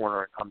hits the corner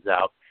and comes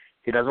out.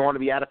 He doesn't want to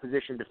be out of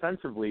position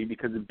defensively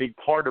because a big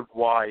part of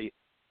why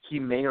he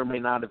may or may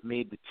not have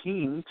made the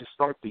team to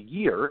start the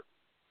year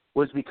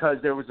was because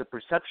there was a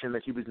perception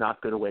that he was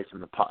not good away from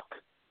the puck.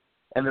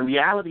 And the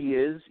reality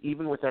is,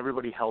 even with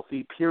everybody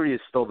healthy, Peary is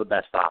still the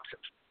best option,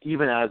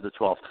 even as the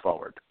 12th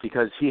forward,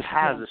 because he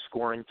has a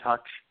scoring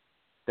touch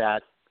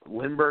that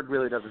Lindbergh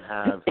really doesn't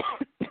have.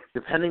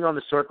 Depending on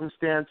the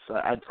circumstance,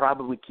 I'd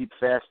probably keep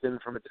Fast in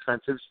from a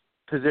defensive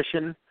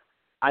position.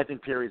 I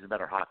think Peary's a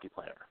better hockey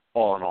player,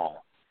 all in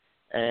all.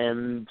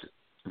 And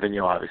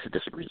Vigneault obviously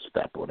disagrees with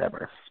that, but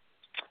whatever.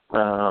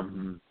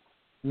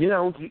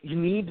 You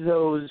need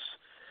those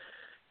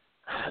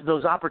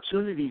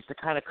opportunities to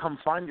kind of come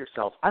find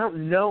yourself. I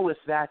don't know if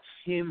that's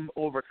him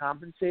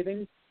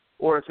overcompensating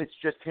or if it's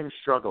just him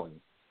struggling.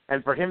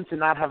 And for him to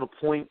not have a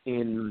point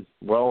in,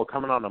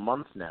 coming on a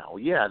month now,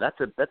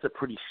 that's a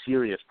pretty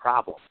serious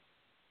problem.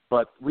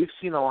 But we've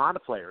seen a lot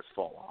of players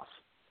fall off.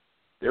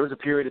 There was a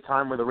period of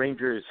time where the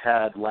Rangers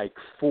had like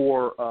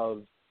 4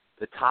 of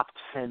the top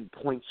 10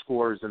 point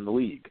scorers in the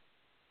league.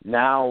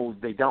 Now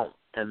they don't,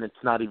 and it's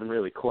not even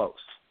really close.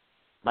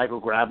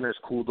 Michael Grabner's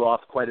cooled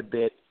off quite a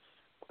bit.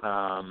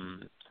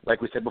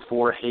 Like we said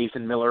before, Hayes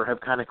and Miller have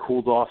kind of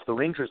cooled off. The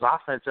Rangers'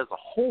 offense as a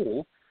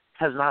whole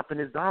has not been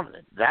as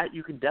dominant. That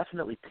you can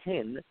definitely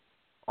pin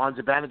on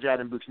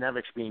Zibanejad and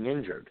Buchnevich being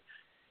injured.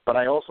 But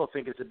I also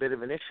think it's a bit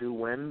of an issue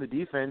when the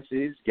defense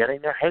is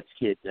getting their heads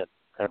kicked in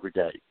every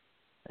day.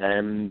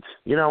 And,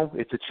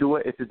 it's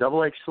a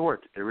double-edged sword.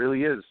 It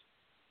really is.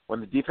 When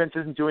the defense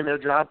isn't doing their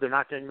job, they're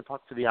not getting the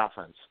puck to the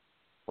offense.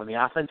 When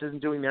the offense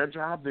isn't doing their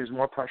job, there's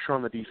more pressure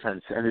on the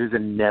defense, and it is a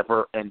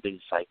never-ending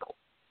cycle.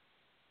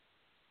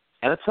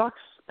 And it sucks,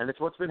 and it's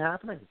what's been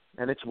happening.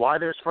 And it's why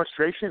there's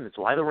frustration. It's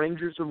why the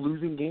Rangers are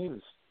losing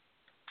games.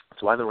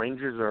 It's why the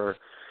Rangers are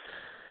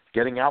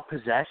getting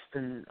outpossessed,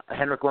 and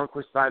Henrik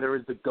Lundqvist either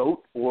is the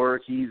GOAT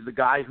or he's the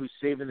guy who's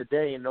saving the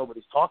day and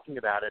nobody's talking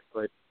about it.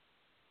 But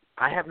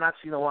I have not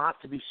seen a lot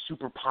to be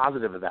super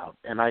positive about.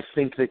 And I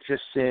think that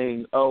just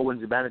saying, when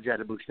Zibanejad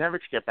and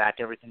Buchnevich get back,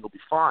 everything will be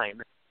fine,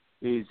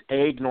 is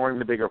A, ignoring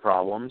the bigger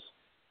problems,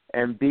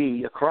 and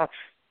B, a crutch.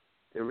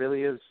 It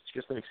really is. It's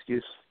just an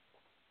excuse.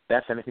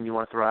 Beth, anything you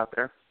want to throw out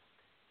there?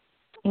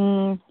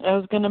 I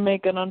was going to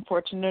make an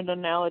unfortunate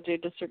analogy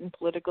to certain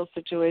political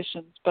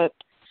situations, but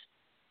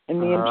in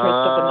the interest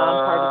of a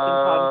nonpartisan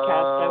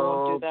podcast, I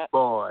won't do that.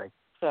 Oh, boy.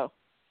 So,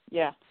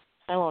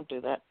 I won't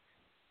do that.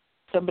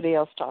 Somebody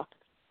else talk.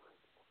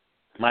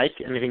 Mike,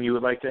 anything you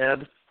would like to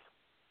add?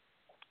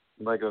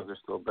 Legos are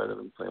still better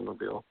than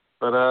Playmobil.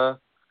 But,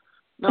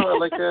 No,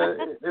 like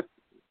it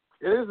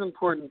is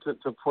important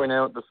to point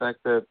out the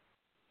fact that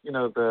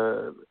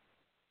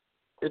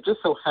it just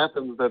so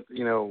happens that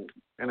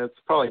and it's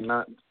probably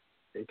not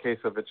a case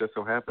of it just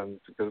so happens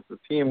because the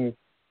team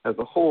as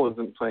a whole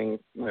isn't playing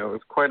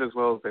as quite as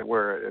well as they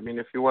were. I mean,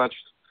 if you watched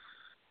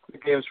the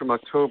games from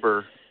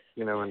October,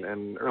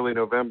 and early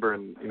November,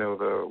 and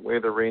the way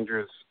the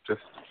Rangers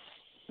just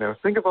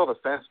think of all the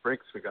fast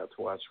breaks we got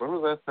to watch. When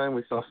was the last time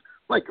we saw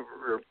like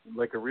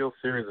a real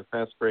series of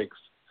fast breaks?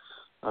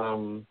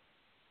 I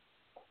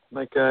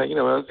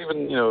was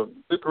even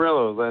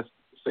Zuccarello last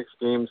 6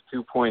 games,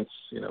 2 points.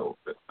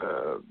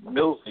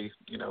 Millsy,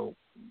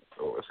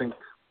 I think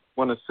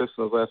 1 assist in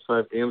those last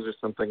 5 games or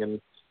something, and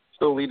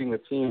still leading the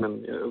team.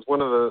 And it was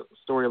one of the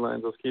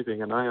storylines I was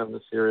keeping an eye on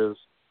this year is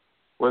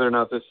whether or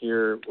not this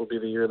year will be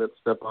the year that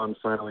Stepan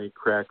finally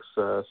cracks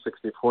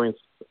 60 points.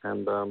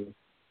 And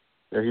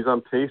he's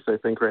on pace, I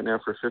think, right now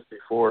for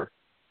 54.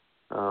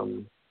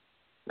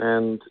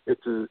 And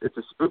it's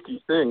a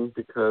spooky thing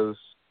because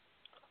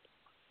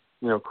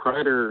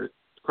Kreider's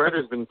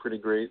been pretty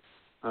great,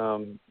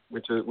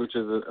 which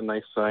is a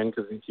nice sign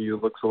because he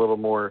looks a little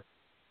more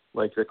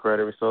like the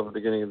Kreider we saw at the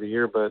beginning of the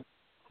year. But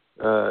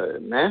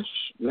Nash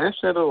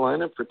out of the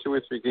lineup for 2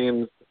 or 3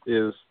 games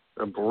is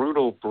a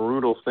brutal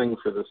thing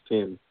for this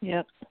team.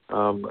 Yep.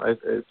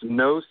 It's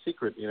no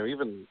secret.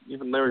 Even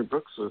Larry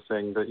Brooks was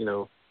saying that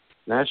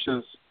Nash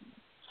is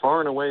far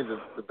and away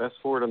the best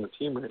forward on the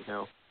team right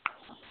now,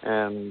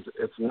 and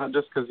it's not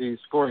just because he's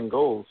scoring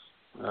goals.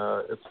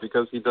 It's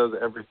because he does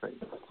everything,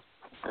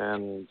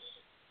 and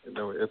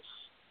the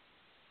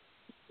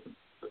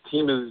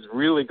team is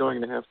really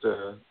going to have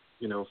to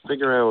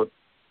figure out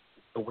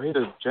a way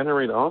to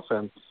generate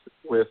offense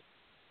with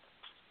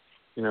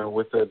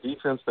a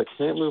defense that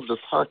can't move the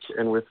puck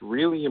and with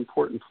really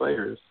important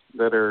players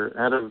that are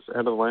out of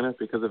the lineup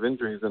because of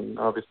injuries, and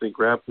obviously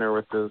Grabner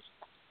with his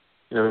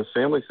his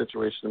family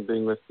situation and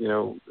being with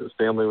his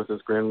family with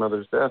his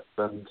grandmother's death,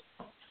 and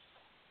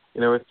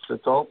this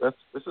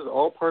is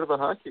all part of a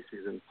hockey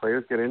season.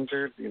 Players get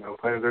injured,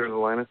 players are in the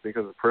lineup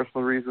because of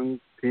personal reasons.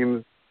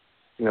 Teams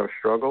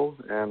struggle,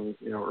 and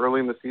early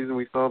in the season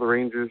we saw the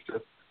Rangers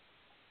just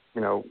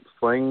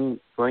playing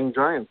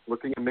giants,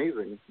 looking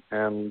amazing,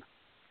 and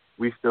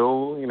we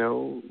still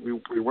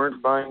we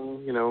weren't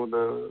buying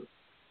the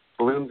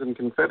balloons and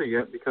confetti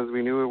yet because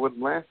we knew it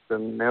wouldn't last,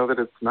 and now that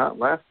it's not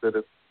lasted,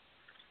 it's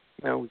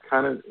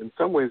kind of in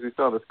some ways we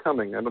saw this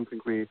coming. I don't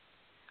think we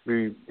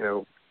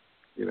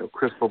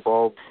crystal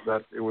balled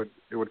that it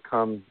would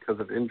come because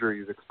of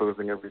injuries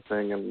exposing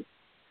everything and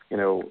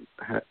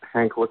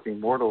Hank looking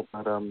mortal,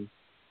 but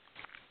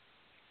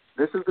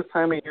this is the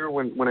time of year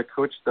when a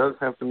coach does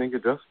have to make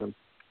adjustments,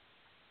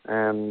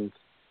 and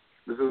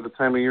this is the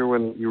time of year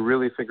when you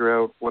really figure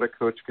out what a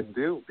coach can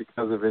do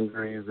because of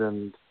injuries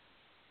and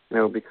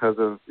because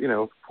of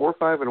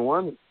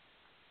 4-5-1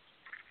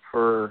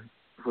 for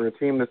a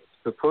team that's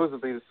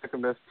supposedly the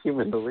second best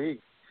team in the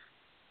league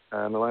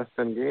in the last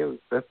 10 games.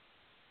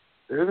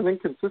 There's an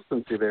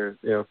inconsistency there.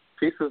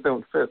 Pieces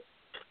don't fit,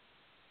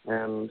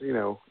 and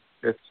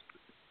it's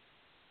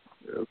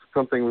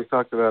something we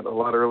talked about a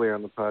lot earlier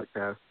on the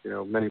podcast.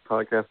 Many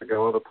podcasts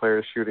ago, all the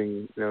players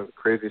shooting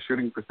crazy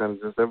shooting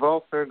percentages. They've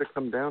all started to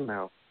come down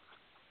now,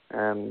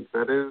 and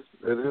it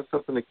is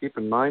something to keep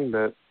in mind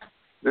that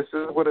this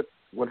is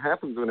what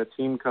happens when a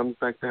team comes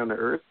back down to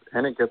earth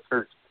and it gets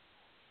hurt,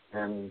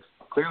 and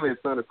clearly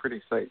it's not a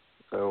pretty sight.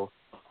 So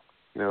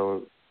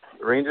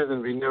Rangers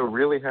and Vigneault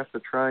really have to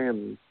try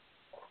and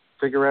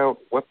figure out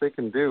what they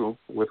can do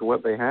with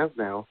what they have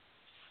now,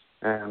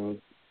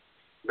 and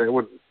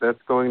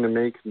that's going to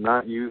make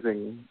not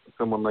using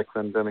someone like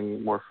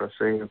Glendening more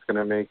frustrating. It's going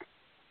to make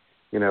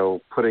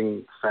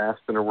putting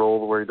Fast in a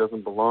role where he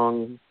doesn't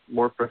belong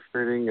more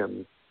frustrating,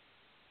 and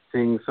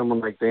seeing someone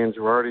like Dan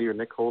Girardi or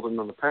Nick Holden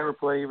on the power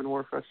play even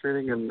more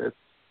frustrating. And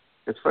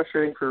it's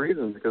frustrating for a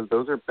reason, because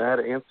those are bad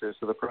answers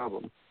to the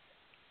problem.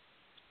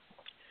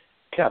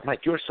 God,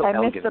 Mike, you're so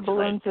elegant. I miss the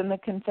balloons and the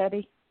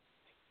confetti.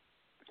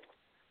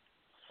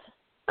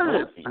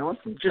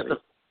 Just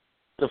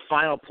the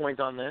final point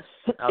on this,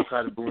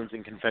 outside of balloons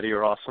and confetti,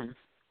 are awesome.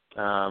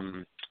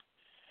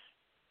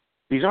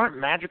 These aren't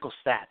magical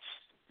stats.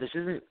 This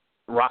isn't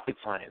rocket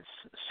science.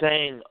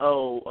 Saying,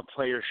 a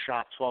player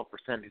shot 12%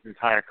 his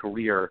entire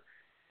career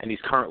and he's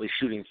currently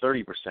shooting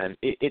 30%,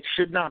 it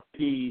should not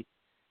be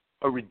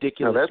a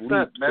ridiculous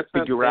leap to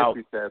figure out.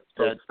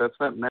 That's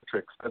not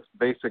metrics. That's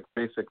basic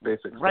right.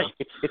 stuff.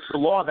 It's the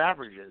law of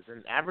averages,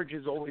 and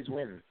averages always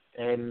win.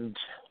 And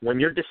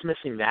when you're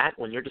dismissing that,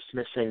 when you're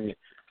dismissing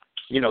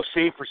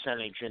save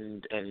percentage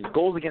and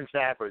goals against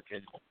average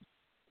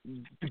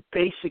and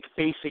basic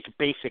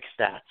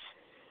stats,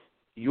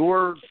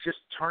 you're just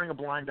turning a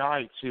blind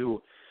eye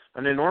to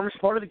an enormous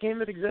part of the game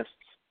that exists.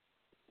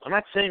 I'm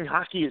not saying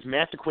hockey is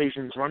math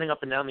equations running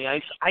up and down the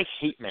ice. I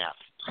hate math.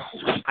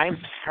 I am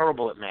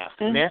terrible at math.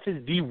 Math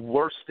is the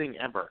worst thing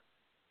ever.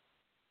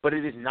 But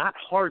it is not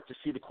hard to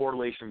see the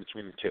correlation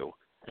between the two.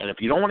 And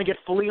if you don't want to get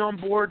fully on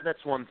board,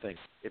 that's one thing.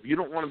 If you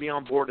don't want to be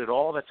on board at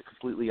all, that's a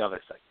completely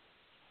other thing.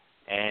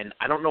 And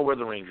I don't know where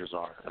the Rangers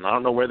are, and I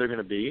don't know where they're going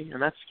to be,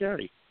 and that's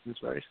scary. It's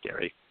very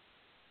scary.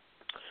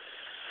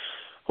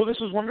 Well, this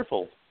was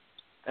wonderful.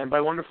 And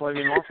by wonderful, I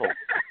mean awful.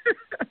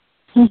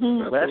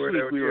 Last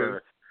week we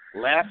were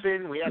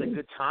laughing. We had a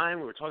good time.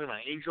 We were talking about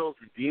angels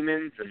and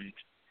demons. And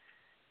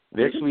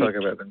this week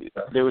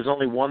there was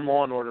only one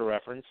Law and Order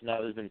reference.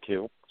 Now there's been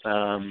two.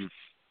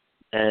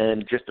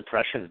 And just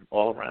depression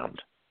all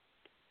around.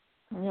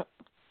 Yep.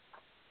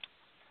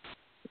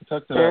 We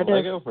talked about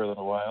Lego for a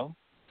little while.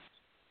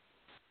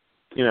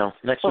 You know,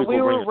 next but week we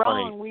we'll were bring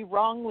wrong. funny. We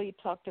wrongly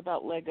talked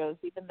about Legos.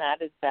 Even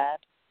that is bad.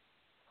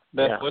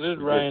 Beth, Yeah. what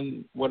did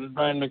Ryan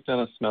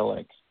McDonough smell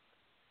like?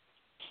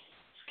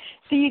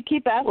 So you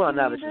keep asking Well,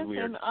 now me this is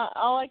weird. and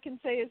all I can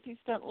say is he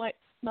smelled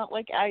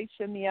like ice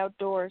in the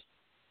outdoors.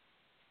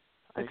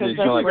 Because Did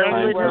that's you like where pine we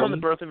Congratulations were. on the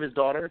birth of his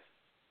daughter.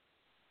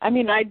 I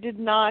mean, I did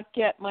not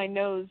get my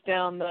nose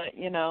down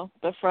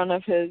the front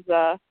of his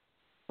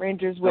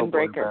Rangers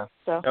windbreaker.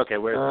 So Okay,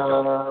 where's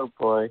Oh,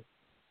 boy.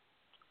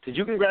 Did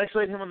you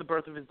congratulate him on the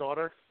birth of his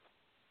daughter?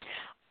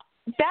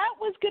 that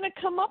was going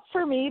to come up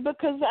for me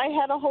because I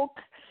had a whole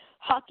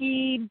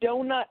hockey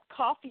donut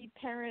coffee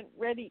parent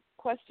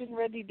question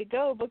ready to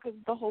go because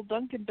of the whole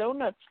Dunkin'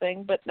 Donuts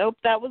thing. But nope,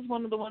 that was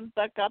one of the ones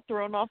that got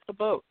thrown off the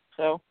boat.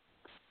 So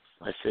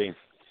I see.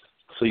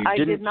 So you I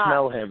didn't did not.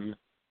 smell him,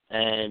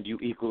 and you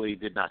equally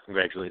did not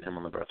congratulate him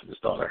on the birth of his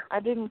daughter. I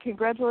didn't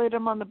congratulate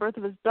him on the birth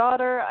of his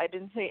daughter. I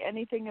didn't say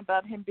anything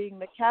about him being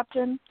the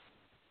captain.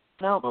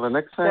 No. Well, the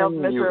next Failed time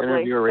you miserably.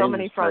 interview a So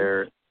many Rangers fronts.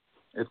 player,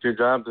 it's your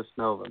job to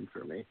smell them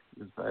for me.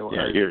 I you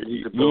need to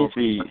need build to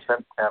be- a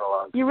scent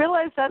catalog. You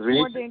realize that's We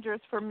more need to-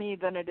 dangerous for me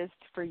than it is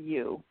for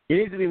you. You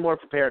need to be more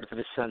prepared for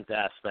the scent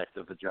aspect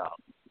of the job.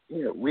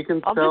 Yeah, we can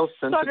I'll sell just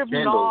scented sort of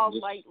candles. gnaw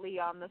Just lightly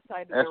on the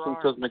side of ask their them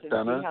arms Coach and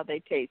McDonough. see how they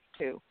taste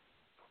too.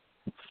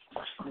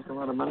 make a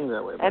lot of money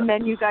that way. And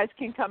then you guys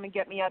can come and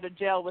get me out of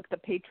jail with the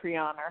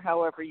Patreon or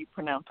however you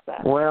pronounce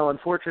that. Well,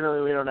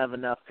 unfortunately, we don't have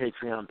enough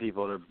Patreon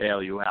people to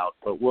bail you out,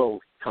 but we'll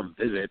come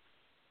visit.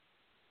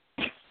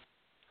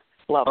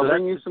 Love I'll So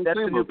bring you some that's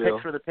the new Playmobil.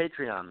 pitch for the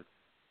Patreon.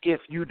 If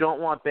you don't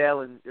want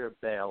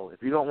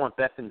if you don't want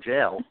Beth in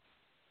jail,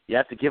 you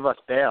have to give us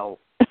bail.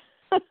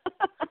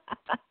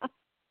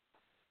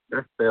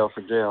 That's bail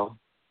for jail.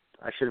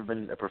 I should have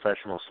been a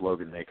professional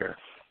slogan maker.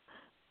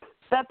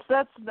 That's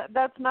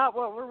not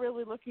what we're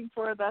really looking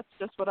for. That's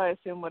just what I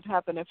assume would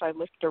happen if I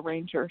licked a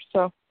Ranger.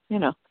 So, you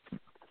know.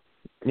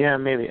 Yeah,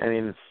 maybe. I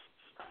mean,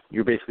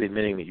 you're basically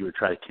admitting that you would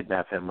try to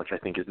kidnap him, which I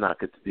think is not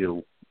good to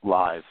do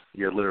live.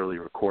 You're literally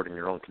recording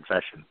your own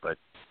confession. But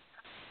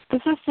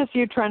This is just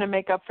you trying to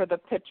make up for the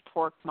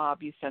pitchfork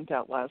mob you sent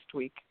out last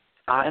week.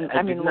 I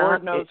mean, did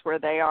Lord not, knows where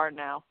they are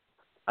now.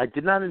 I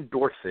did not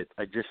endorse it.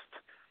 I just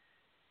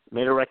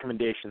made a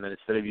recommendation that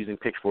instead of using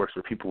pitchforks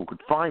where people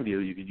could find you,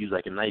 you could use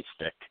like a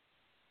nightstick.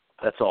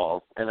 That's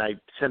all. And I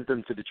sent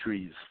them to the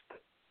trees.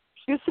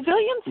 Do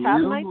civilians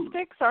have You-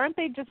 nightsticks? Aren't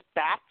they just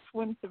bats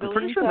when I'm civilians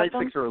pretty sure have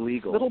nightsticks them? are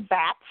illegal Little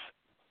bats?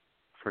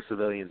 for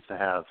civilians to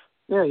have.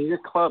 Yeah, you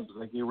get clubs.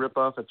 Like you rip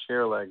off a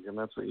chair leg, and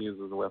that's what you use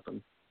as a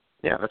weapon.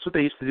 Yeah, that's what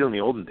they used to do in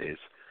the olden days.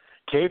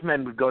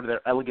 Cavemen would go to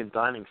their elegant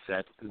dining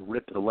set and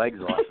rip the legs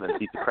off and then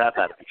beat the crap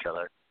out of each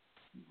other.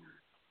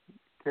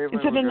 Is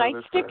it a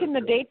nightstick in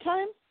the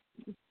daytime?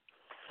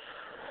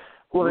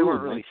 Well, they Ooh,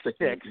 weren't really nightstick.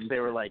 sticks. They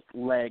were like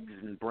legs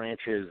and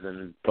branches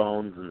and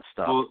bones and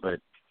stuff. Well, but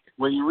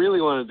What you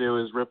really want to do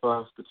is rip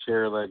off the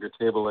chair leg or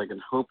table leg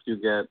and hope you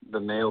get the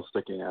nail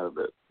sticking out of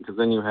it, because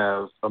then you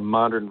have a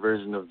modern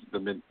version of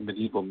the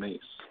medieval mace.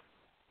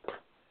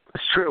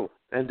 it's true.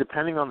 And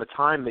depending on the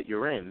time that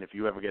you're in, if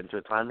you ever get into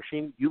a time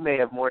machine, you may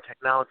have more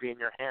technology in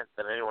your hands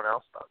than anyone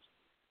else does.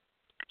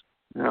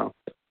 No.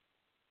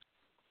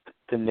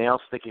 The nail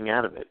sticking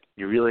out of it.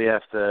 You really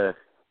have to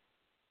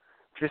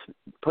just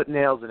put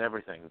nails in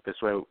everything. This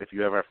way, if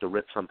you ever have to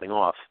rip something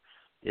off,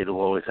 it'll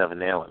always have a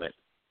nail in it.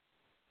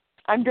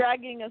 I'm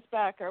dragging us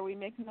back. Are we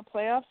making the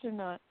playoffs or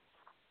not?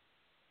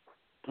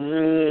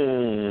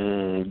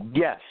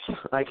 Yes.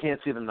 I can't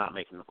see them not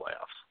making the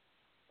playoffs.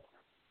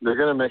 They're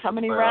going to make How the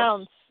many playoffs.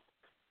 rounds?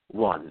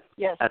 One.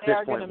 Yes, At they this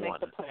are going to point,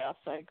 make one. the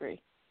playoffs. I agree.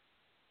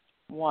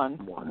 One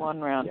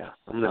round. Yeah,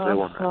 I'm going to say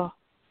one round.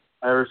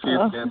 I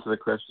refuse to answer the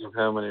question of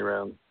how many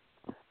rounds.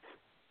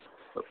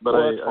 But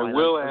Well, that's I fine.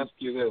 will ask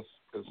you this,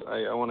 because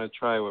I want to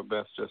try what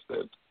Beth just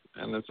did.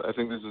 And I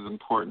think this is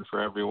important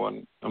for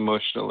everyone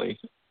emotionally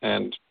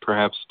and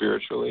perhaps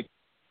spiritually,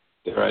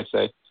 dare I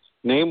say.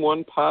 Name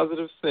one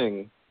positive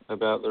thing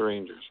about the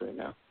Rangers right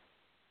now.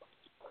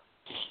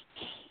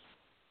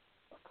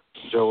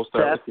 Joe, we'll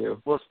start with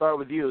you. We'll start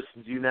with you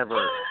since you never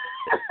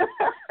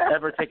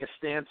ever take a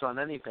stance on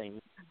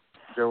anything.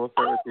 Joe, we'll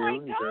start with my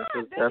you. God,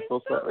 Beth, that is we'll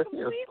so start with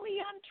you. completely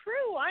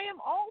untrue. I am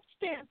all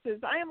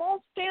stances. I am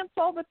all stance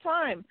all the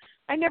time.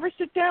 I never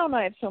sit down.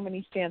 I have so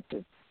many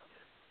stances.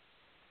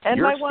 And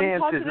Your my one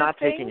stance positive is not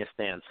thing, taking a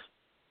stance.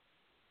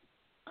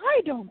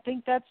 I don't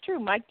think that's true.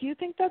 Mike, do you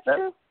think that's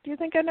true? Do you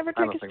think I never I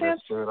take don't a think stance?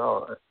 that's true at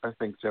all. I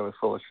think Joe is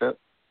full of shit.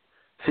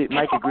 See,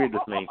 Mike agreed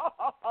with me.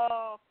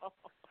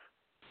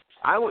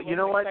 You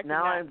know what?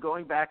 Now I'm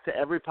going back to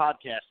every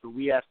podcast where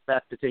we asked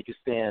Beth to take a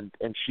stand,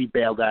 and she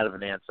bailed out of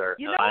an answer.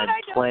 You know I'm what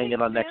I don't playing take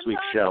it on next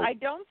week's stands show. on? I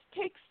don't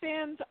take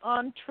stands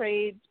on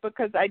trades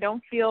because I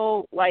don't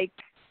feel like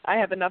I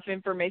have enough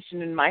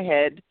information in my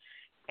head,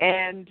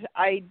 and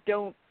I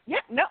don't. Yeah,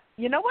 no.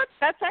 You know what?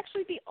 That's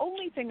actually the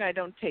only thing I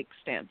don't take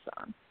stands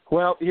on.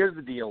 Well, here's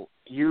the deal.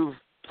 You've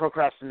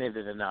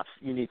procrastinated enough.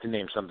 You need to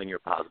name something you're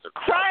positive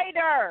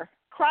about.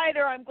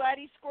 Kreider, I'm glad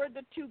he scored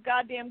the 2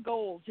 goddamn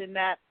goals in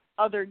that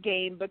other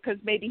game because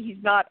maybe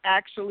he's not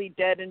actually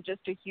dead and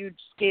just a huge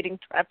skating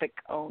traffic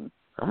cone.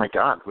 Oh, my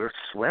God. We're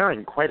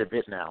swearing quite a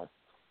bit now.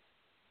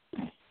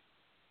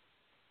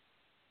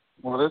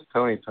 Well, it is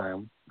Tony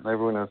time.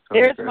 Everyone knows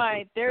Tony. There's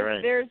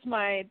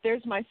my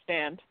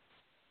stand.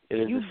 It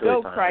is You the silly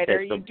go, time. Kreider.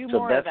 Okay, so, you do so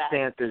more Beth's of that.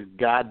 stance is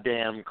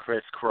goddamn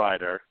Chris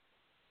Kreider.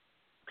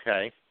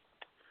 Okay.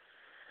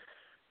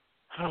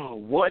 Oh,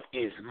 what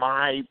is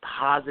my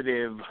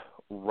positive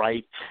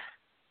right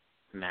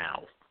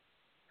now?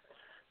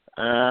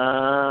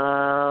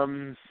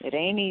 It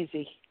ain't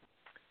easy.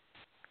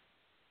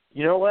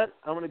 You know what?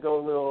 I'm going to go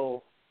a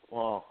little.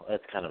 Well,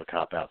 that's kind of a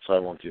cop-out, so I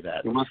won't do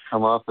that. We must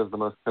come off as the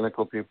most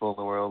cynical people in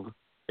the world.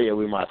 Yeah,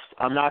 we must.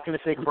 I'm not going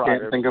to say Kreider.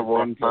 Can't think of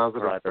one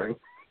positive thing.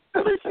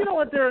 At least you know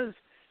what?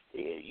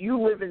 You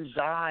live and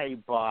die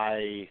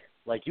by,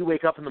 like, you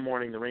wake up in the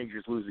morning, the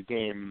Rangers lose a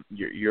game,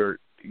 you're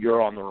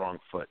on the wrong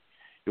foot.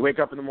 You wake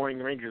up in the morning,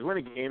 the Rangers win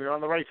a game, you're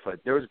on the right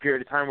foot. There was a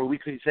period of time where we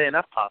couldn't say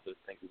enough positive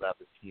things about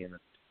this team.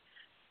 And,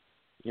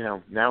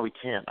 now we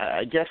can't.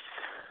 I guess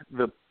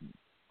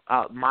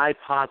my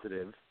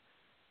positive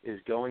is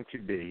going to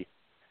be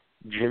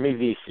Jimmy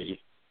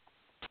Vesey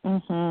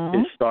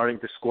is starting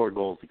to score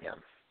goals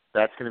again.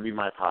 That's going to be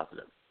my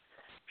positive.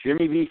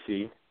 Jimmy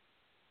Vesey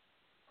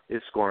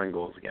is scoring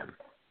goals again.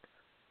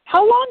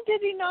 How long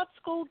did he not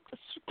score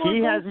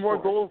He has goals more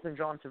for? goals than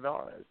John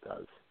Tavares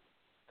does.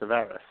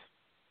 Tavares.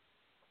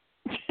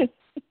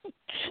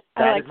 I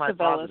like my Tavares.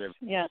 positive.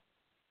 Yeah.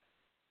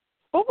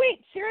 But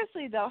wait,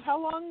 seriously though, how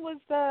long was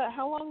the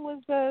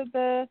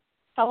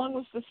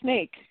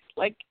snake?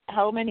 Like,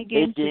 how many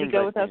games did he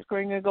go without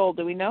scoring a goal?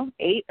 Do we know?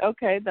 8?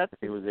 Okay, that's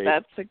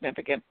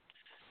significant.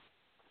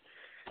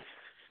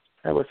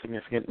 That was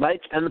significant.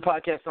 Mike, end the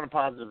podcast on a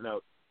positive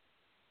note.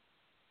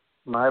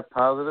 My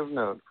positive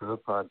note for the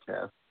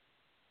podcast.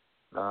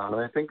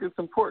 And I think it's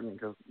important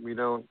because we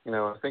don't,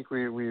 I think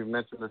we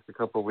mentioned this a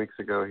couple of weeks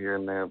ago here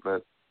and there,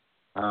 but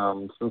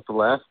since the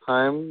last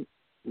time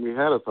we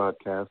had a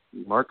podcast,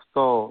 Mark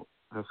Stahl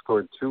has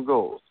scored 2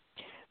 goals.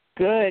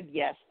 Good,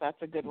 yes,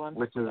 that's a good one.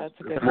 Which is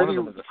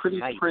pretty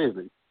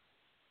crazy.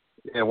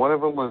 Yeah, one of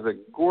them was a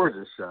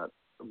gorgeous shot,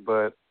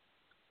 but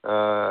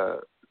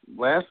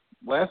last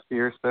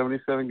year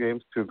 77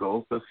 games, 2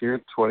 goals. This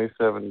year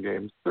 27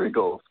 games, 3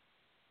 goals,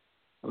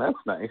 and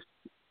that's nice.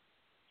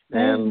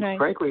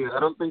 Frankly, I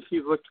don't think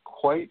he's looked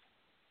quite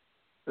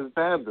as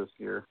bad this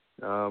year.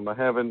 I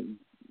haven't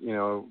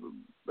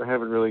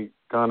really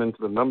gone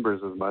into the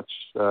numbers as much.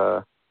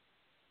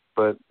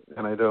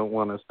 And I don't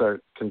want to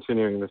start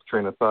continuing this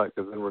train of thought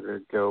because then we're going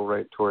to go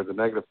right toward the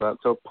negative thought.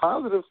 So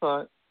positive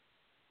thought,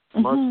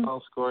 Mark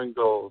Stahl scoring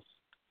goals.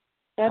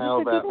 That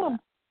is a good one.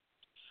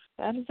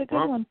 That is a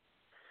good one.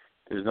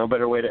 There's no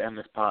better way to end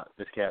this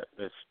podcast.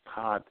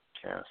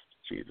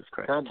 Jesus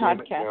Christ.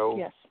 Podcast,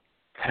 yes.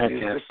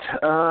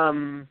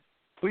 Podcast.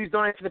 Please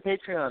donate to the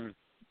Patreon.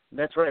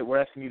 That's right. We're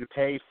asking you to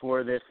pay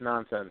for this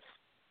nonsense.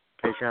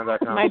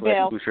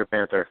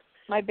 Patreon.com/BlueShirtPanther.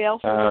 My bail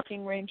for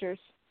working Rangers.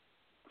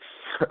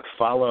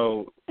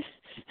 Follow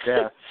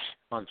Beth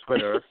on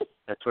Twitter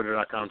at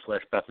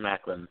twitter.com/Beth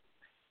Macklin.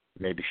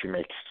 Maybe she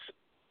makes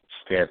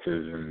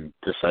stances and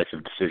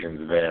decisive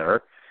decisions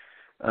there.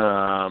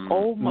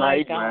 Oh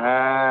my God!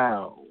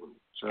 Wow.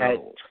 At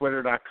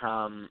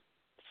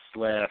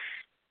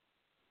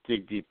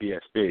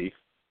twitter.com/DigDeepBSB.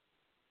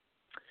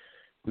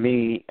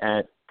 Me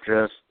at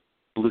just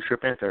Blue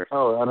Shirt Panther.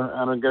 Oh, I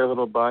don't get a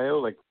little bio.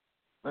 Like,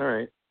 all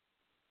right.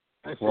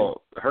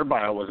 Well, her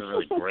bio wasn't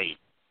really great.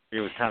 It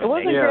was kind of. It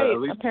wasn't great.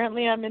 Least...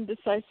 Apparently, I'm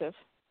indecisive.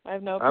 I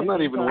have no. I'm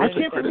not even. I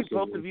can't believe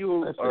both of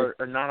you are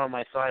not on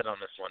my side on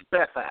this one.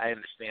 Beth, I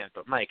understand,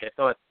 but Mike, I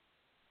thought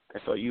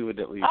you would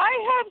at least. I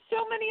have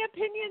so many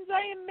opinions.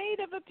 I am made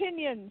of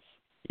opinions.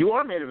 You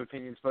are made of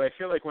opinions, but I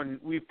feel like when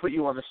we put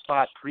you on the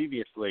spot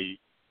previously,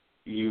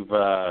 you've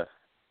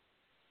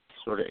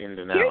sort of in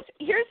and out.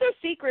 Here's a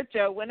secret,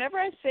 Joe. Whenever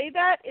I say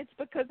that, it's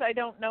because I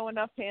don't know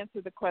enough to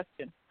answer the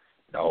question.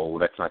 No,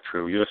 that's not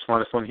true. You're the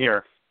smartest one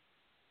here.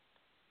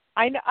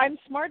 I'm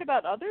smart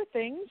about other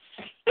things.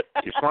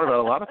 You're smart about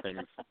a lot of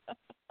things.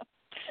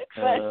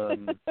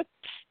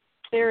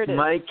 There it is.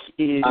 Mike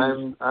is.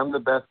 I'm the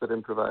best at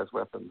improvised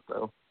weapons,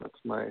 though. That's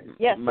my.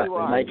 Yes, you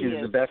are. Mike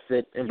is the best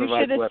at improvised weapons. You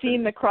should have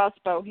seen the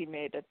crossbow he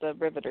made at the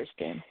Riveters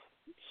game.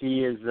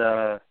 He is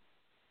a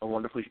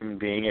wonderful human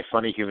being, a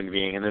funny human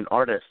being, and an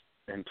artist.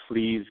 And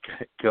please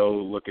go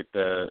look at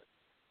the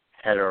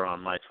header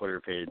on my Twitter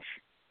page,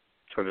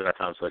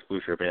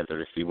 twitter.com/BlueShirtPanther,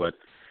 to see what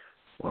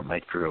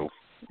Mike drew.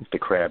 The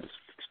crab is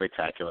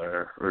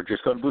spectacular. Or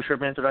just go to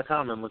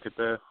BlueShirtPanther.com and look at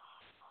the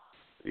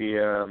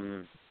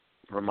the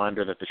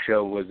reminder that the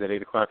show was at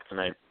 8 o'clock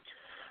tonight.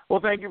 Well,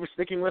 thank you for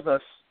sticking with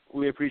us.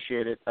 We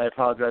appreciate it. I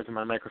apologize if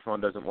my microphone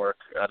doesn't work.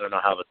 I don't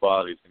know how the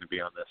quality is going to be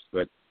on this,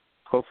 but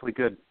hopefully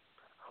good,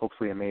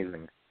 hopefully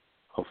amazing,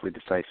 hopefully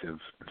decisive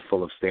and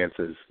full of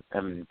stances.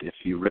 And if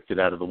you ripped it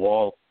out of the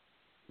wall,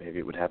 maybe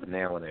it would have a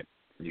nail in it,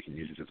 and you can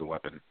use it as a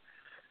weapon.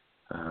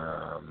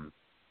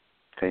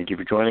 Thank you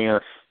for joining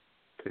us.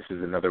 This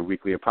is another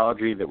weekly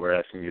apology that we're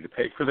asking you to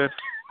pay for this.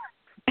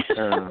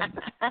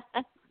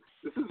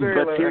 This is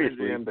very low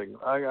energy ending.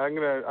 I'm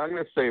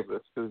gonna save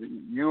this because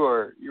you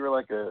are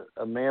like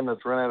a man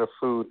that's run out of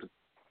food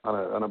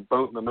on a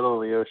boat in the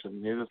middle of the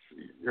ocean.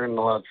 You're in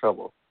a lot of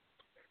trouble.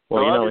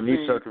 Well, so in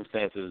these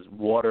circumstances,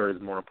 water is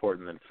more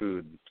important than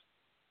food.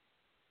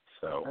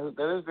 So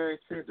that is very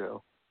true,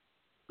 Joe.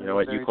 You know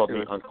what? You called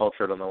me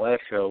uncultured on the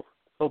last show.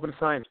 Open a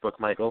science book,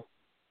 Michael,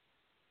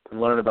 and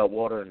learn about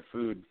water and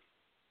food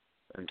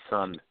and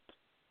sun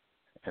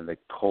and the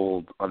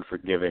cold,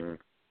 unforgiving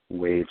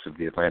waves of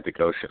the Atlantic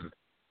Ocean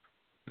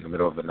in the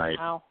middle of the night.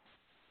 Wow.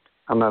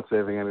 I'm not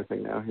saving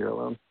anything now. You're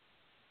alone.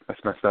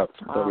 That's messed up.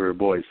 I thought we were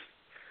boys.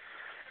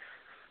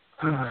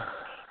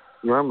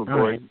 You are my boy.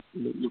 Right.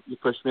 You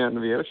pushed me out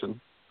into the ocean.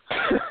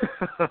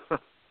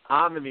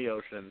 I'm in the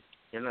ocean.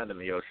 You're not in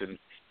the ocean.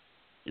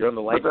 You're on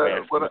the life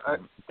raft.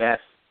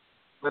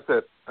 That's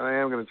it. I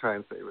am going to try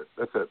and save it.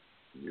 That's it.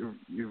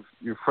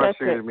 You've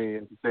frustrated me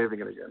into saving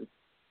it again.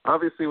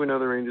 Obviously, we know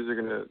the Rangers are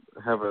going to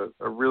have a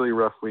really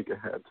rough week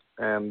ahead.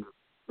 And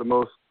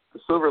the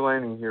silver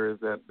lining here is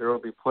that there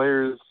will be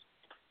players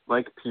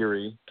like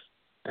Peary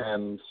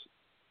and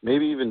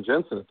maybe even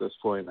Jensen at this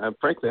point.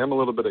 Frankly, I'm a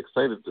little bit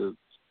excited to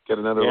get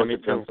another look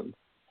at Jensen.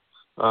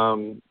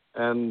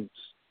 And,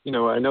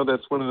 I know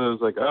that's one of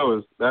those like, oh,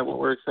 is that what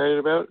we're excited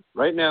about?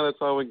 Right now, that's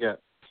all we get.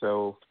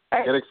 So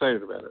get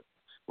excited about it.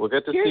 We'll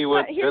get to see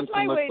what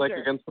Jensen looks like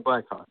against the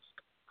Blackhawks.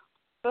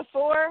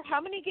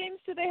 How many games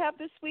do they have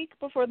this week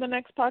before the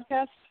next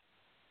podcast?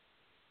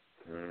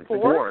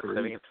 4.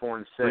 I think it's 4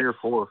 and 6. 3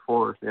 or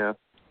 4, yeah.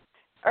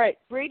 All right,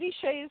 Brady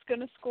Shea is going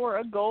to score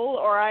a goal,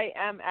 or I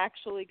am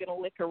actually going to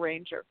lick a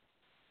Ranger.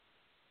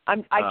 I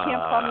can't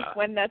promise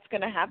when that's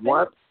going to happen.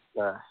 What?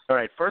 All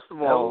right, first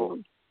of all,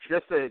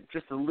 just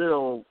a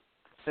little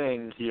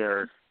thing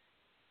here.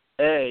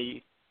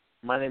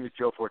 My name is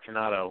Joe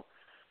Fortunato.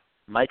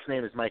 Mike's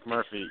name is Mike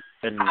Murphy,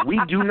 and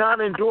we do not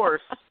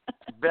endorse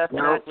Beth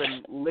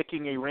Macklin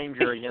licking a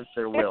Ranger against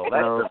their will.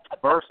 That's the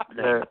first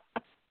thing.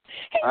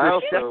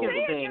 The second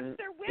thing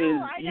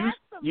is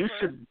you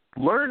should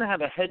learn how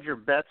to hedge your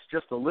bets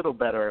just a little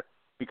better,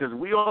 because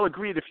we all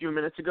agreed a few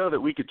minutes ago that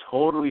we could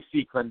totally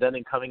see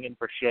Clendening coming in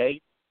for Shea,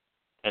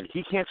 and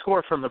he can't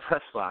score from the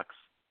press box.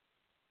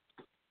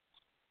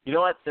 You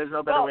know what? There's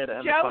no better way to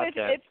end Joe, the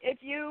podcast.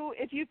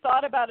 If you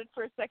thought about it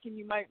for a second,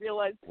 you might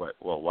realize.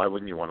 Well, why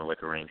wouldn't you want to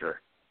lick a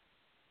Ranger?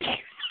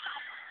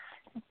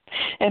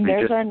 And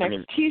there's our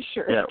next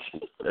T-shirt. Yeah,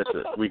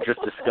 we just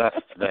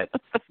discussed that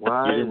you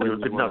didn't do a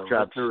good enough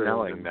job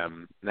smelling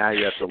them. Now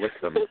you have to lick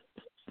them.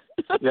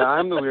 Yeah,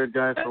 I'm the weird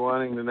guy for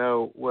wanting to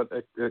know what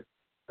a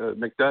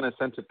McDonough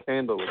scented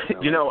candle would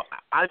smell.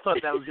 I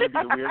thought that was going to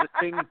be the weirdest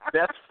thing.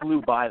 Beth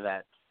flew by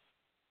that.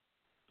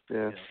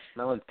 Yeah.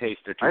 Smell and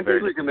taste are two I very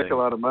think we can make a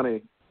lot of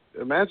money.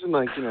 Imagine,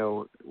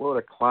 what would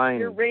a Klein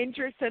your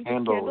Ranger scented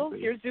candle,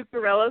 your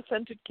Zuccarello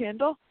scented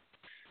candle.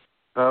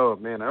 Oh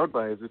man, I would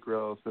buy a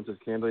Zuccarello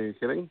scented candle. Are you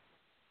kidding?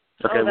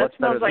 Okay, that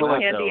smells like what,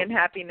 candy though? and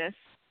happiness.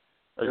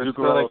 A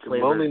Zuccarello like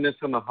flavored loneliness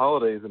in the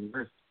holidays and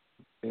mirth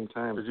at the same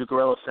time. A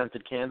Zuccarello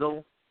scented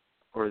candle,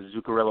 or a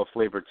Zuccarello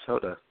flavored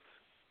soda.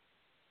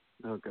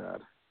 Oh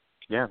God.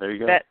 Yeah, there you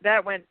go. That's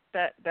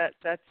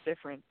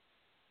different.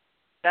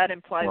 That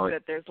implies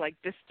that there's like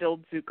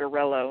distilled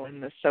Zuccarello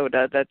in the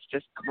soda. That's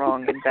just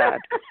wrong and bad.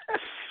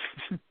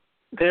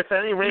 If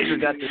any Ranger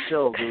got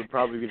distilled, it would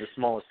probably be the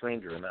smallest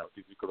Ranger, and that would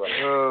be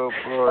Zuccarello. Oh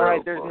boy! All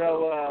right, there's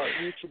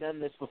we should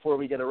end this before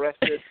we get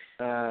arrested.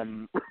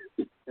 Thank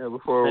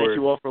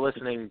you all for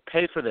listening.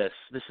 Pay for this.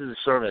 This is a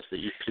service that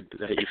you should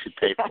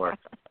pay for.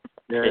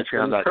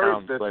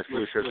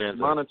 Patreon.com/LuciaFanzo.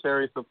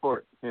 Monetary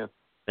support. Yeah.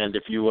 And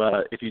if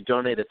you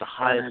donate at the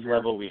highest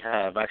level we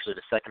have, actually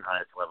the second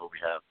highest level we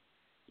have,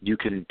 you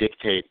can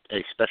dictate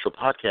a special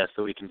podcast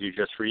that we can do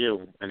just for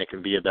you, and it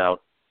can be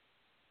about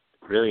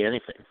really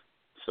anything.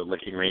 So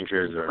licking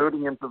Rangers or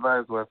including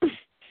improvised weapons.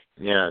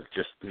 Yeah,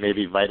 just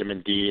maybe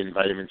vitamin D and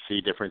vitamin C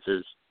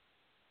differences.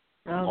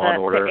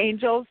 The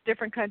Angels,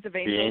 different kinds of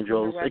Angels. The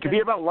Angels. It could be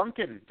about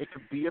Lunkin.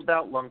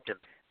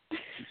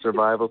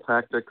 Survival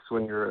tactics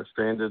when you're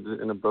stranded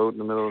in a boat in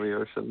the middle of the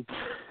ocean.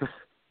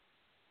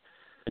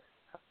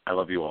 I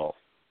love you all.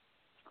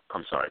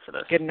 I'm sorry for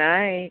this. Good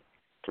night.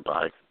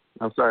 Goodbye.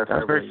 I'm sorry.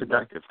 That's very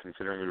seductive,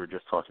 considering we were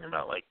just talking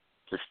about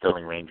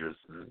distilling Rangers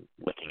and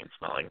licking and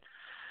smelling.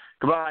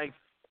 Goodbye.